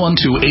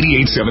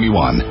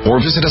 888-212-8871 or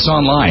visit us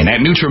online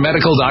at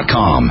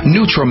NutriMedical.com.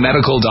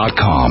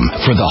 NutriMedical.com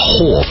for the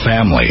whole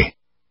family.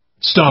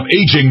 Stop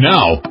aging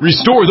now.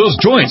 Restore those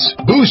joints.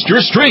 Boost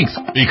your strength.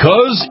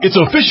 Because it's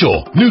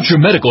official.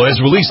 NutriMedical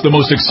has released the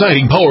most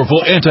exciting,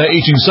 powerful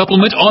anti-aging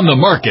supplement on the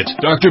market.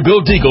 Dr.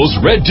 Bill Deagle's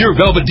Red Deer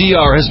Velvet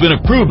DR has been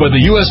approved by the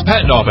U.S.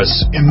 Patent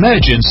Office.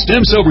 Imagine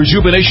stem cell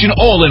rejuvenation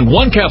all in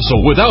one capsule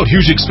without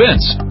huge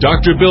expense.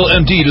 Dr. Bill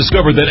MD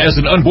discovered that as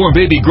an unborn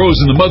baby grows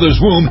in the mother's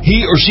womb,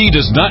 he or she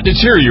does not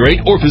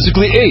deteriorate or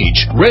physically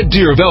age. Red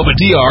Deer Velvet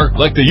DR,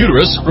 like the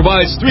uterus,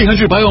 provides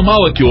 300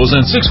 biomolecules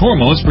and 6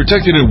 hormones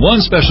protected in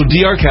one special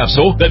DR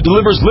capsule that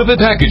delivers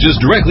lipid packages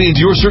directly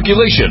into your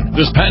circulation.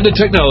 This patented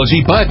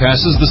technology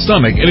bypasses the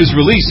stomach and is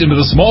released into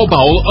the small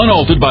bowel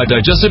unaltered by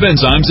digestive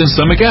enzymes and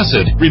stomach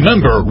acid.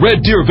 Remember,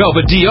 Red Deer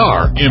Velvet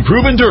DR.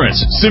 Improve endurance,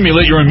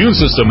 stimulate your immune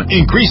system,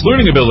 increase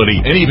learning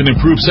ability, and even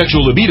improve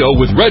sexual libido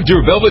with Red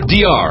Deer Velvet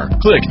DR.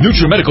 Click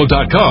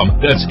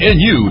NutriMedical.com, that's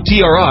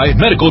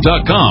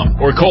NutriMedical.com,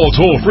 or call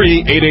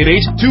toll-free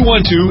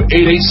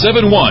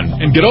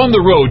 888-212-8871 and get on the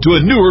road to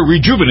a newer,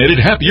 rejuvenated,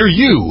 happier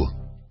you.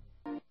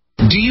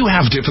 Do you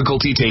have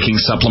difficulty taking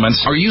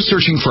supplements? Are you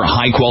searching for a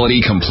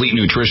high-quality, complete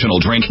nutritional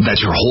drink that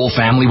your whole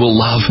family will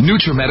love?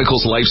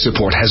 NutriMedical's Life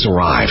Support has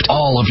arrived.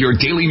 All of your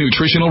daily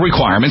nutritional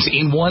requirements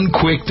in one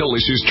quick,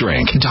 delicious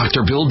drink.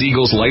 Dr. Bill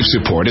Deagle's Life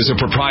Support is a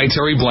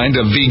proprietary blend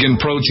of vegan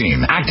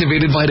protein,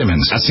 activated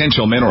vitamins,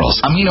 essential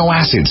minerals, amino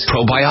acids,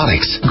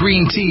 probiotics,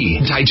 green tea,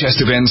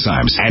 digestive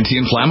enzymes,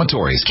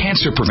 anti-inflammatories,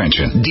 cancer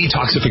prevention,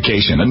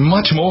 detoxification, and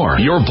much more.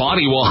 Your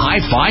body will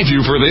high-five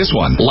you for this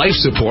one. Life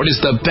Support is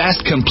the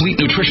best complete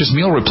nutritious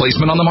meal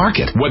replacement on the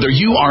market. Whether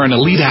you are an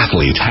elite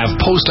athlete, have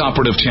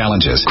post-operative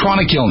challenges,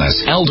 chronic illness,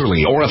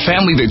 elderly, or a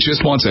family that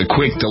just wants a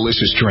quick,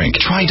 delicious drink,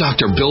 try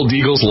Dr. Bill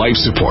Deagle's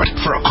Life Support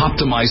for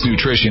optimized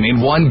nutrition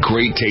in one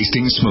great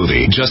tasting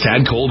smoothie. Just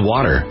add cold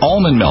water,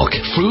 almond milk,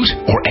 fruit,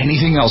 or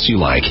anything else you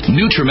like.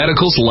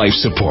 NutriMedical's Life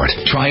Support.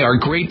 Try our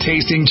great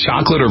tasting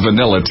chocolate or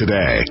vanilla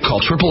today.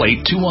 Call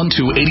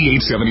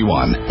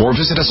 888-212-8871 or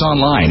visit us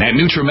online at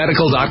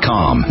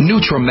NutriMedical.com.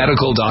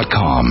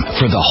 NutriMedical.com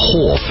for the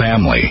whole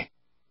family.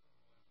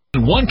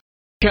 One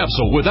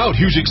capsule without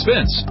huge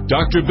expense.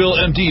 Dr. Bill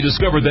MD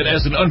discovered that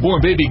as an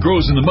unborn baby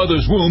grows in the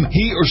mother's womb,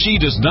 he or she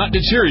does not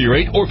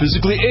deteriorate or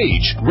physically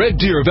age. Red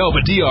Deer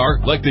Velvet DR,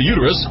 like the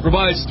uterus,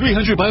 provides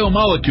 300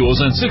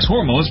 biomolecules and 6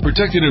 hormones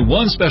protected in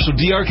one special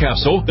DR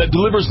capsule that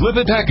delivers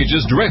lipid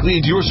packages directly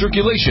into your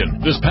circulation.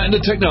 This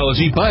patented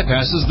technology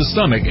bypasses the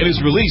stomach and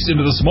is released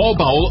into the small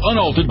bowel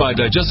unaltered by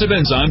digestive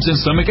enzymes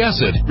and stomach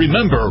acid.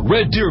 Remember,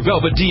 Red Deer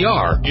Velvet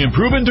DR.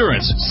 Improve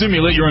endurance,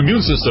 stimulate your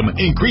immune system,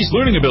 increase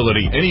learning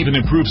ability, and even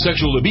improve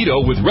sexual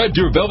libido with Red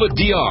Deer Velvet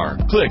DR.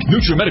 Click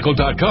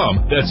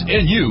NutriMedical.com, that's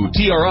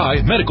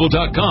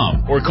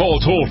NutriMedical.com, or call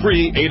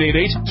toll-free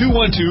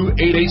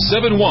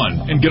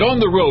 888-212-8871 and get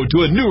on the road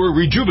to a newer,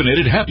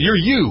 rejuvenated, happier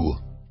you.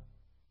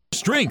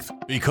 Strength,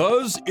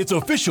 because it's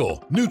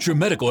official.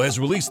 NutriMedical has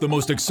released the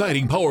most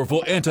exciting,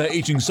 powerful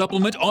anti-aging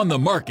supplement on the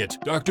market.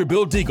 Dr.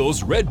 Bill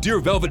Deagle's Red Deer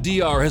Velvet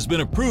DR has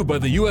been approved by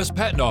the U.S.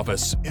 Patent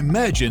Office.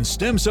 Imagine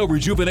stem cell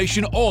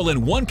rejuvenation all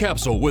in one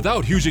capsule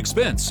without huge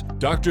expense.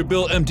 Dr.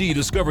 Bill MD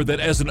discovered that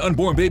as an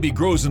unborn baby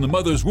grows in the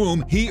mother's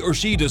womb, he or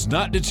she does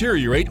not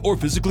deteriorate or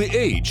physically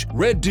age.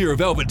 Red Deer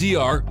Velvet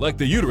DR, like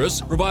the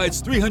uterus, provides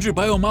 300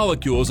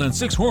 biomolecules and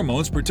 6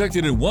 hormones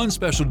protected in one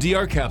special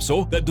DR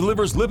capsule that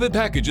delivers lipid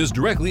packages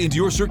directly into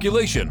your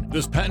circulation.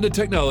 This patented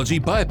technology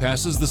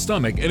bypasses the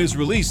stomach and is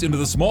released into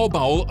the small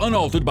bowel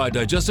unaltered by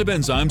digestive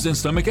enzymes and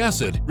stomach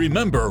acid.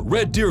 Remember,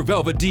 Red Deer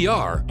Velvet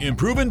DR.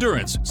 Improve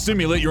endurance,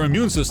 stimulate your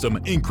immune system,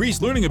 increase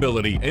learning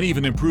ability, and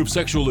even improve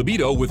sexual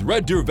libido with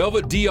Red Deer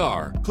Velvet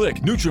DR. Click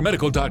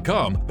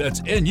NutriMedical.com, that's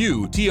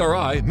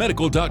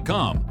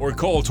NutriMedical.com, or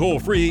call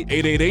toll-free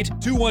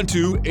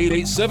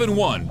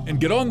 888-212-8871 and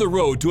get on the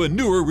road to a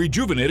newer,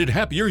 rejuvenated,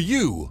 happier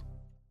you.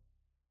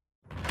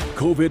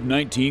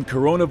 COVID-19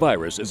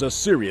 coronavirus is a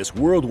serious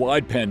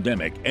worldwide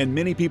pandemic, and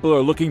many people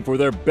are looking for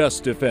their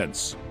best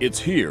defense. It's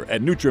here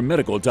at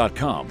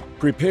NutriMedical.com.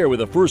 Prepare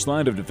with a first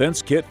line of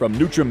defense kit from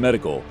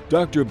NutriMedical.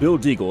 Dr. Bill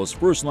Deagle's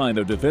first line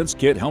of defense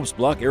kit helps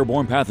block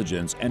airborne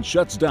pathogens and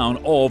shuts down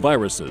all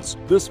viruses.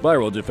 This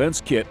viral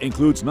defense kit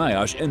includes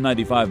NIOSH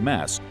N95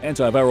 masks,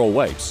 antiviral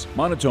wipes,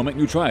 monatomic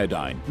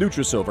nutriodine,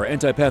 Nutrisilver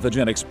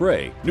antipathogenic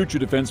spray,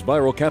 NutriDefense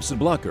viral capsid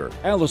blocker,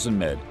 Allison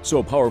Med,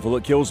 so powerful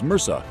it kills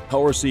MRSA,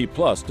 Power C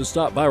Plus to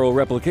stop viral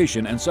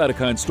replication and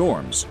cytokine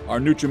storms. Our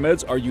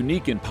NutriMeds are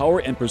unique in power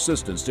and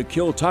persistence to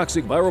kill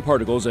toxic viral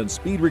particles and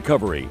speed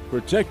recovery.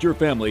 Protect your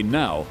family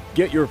now.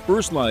 Get your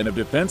first line of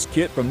defense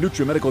kit from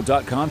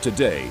NutriMedical.com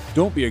today.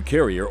 Don't be a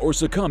carrier or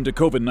succumb to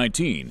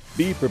COVID-19.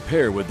 Be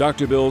prepared with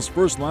Dr. Bill's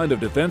first line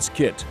of defense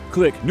kit.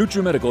 Click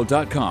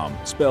NutriMedical.com,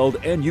 spelled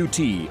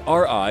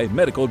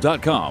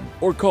NutriMedical.com,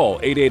 or call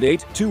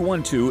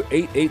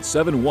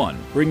 888-212-8871,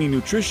 bringing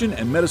nutrition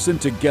and medicine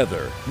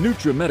together.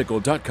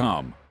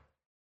 NutriMedical.com.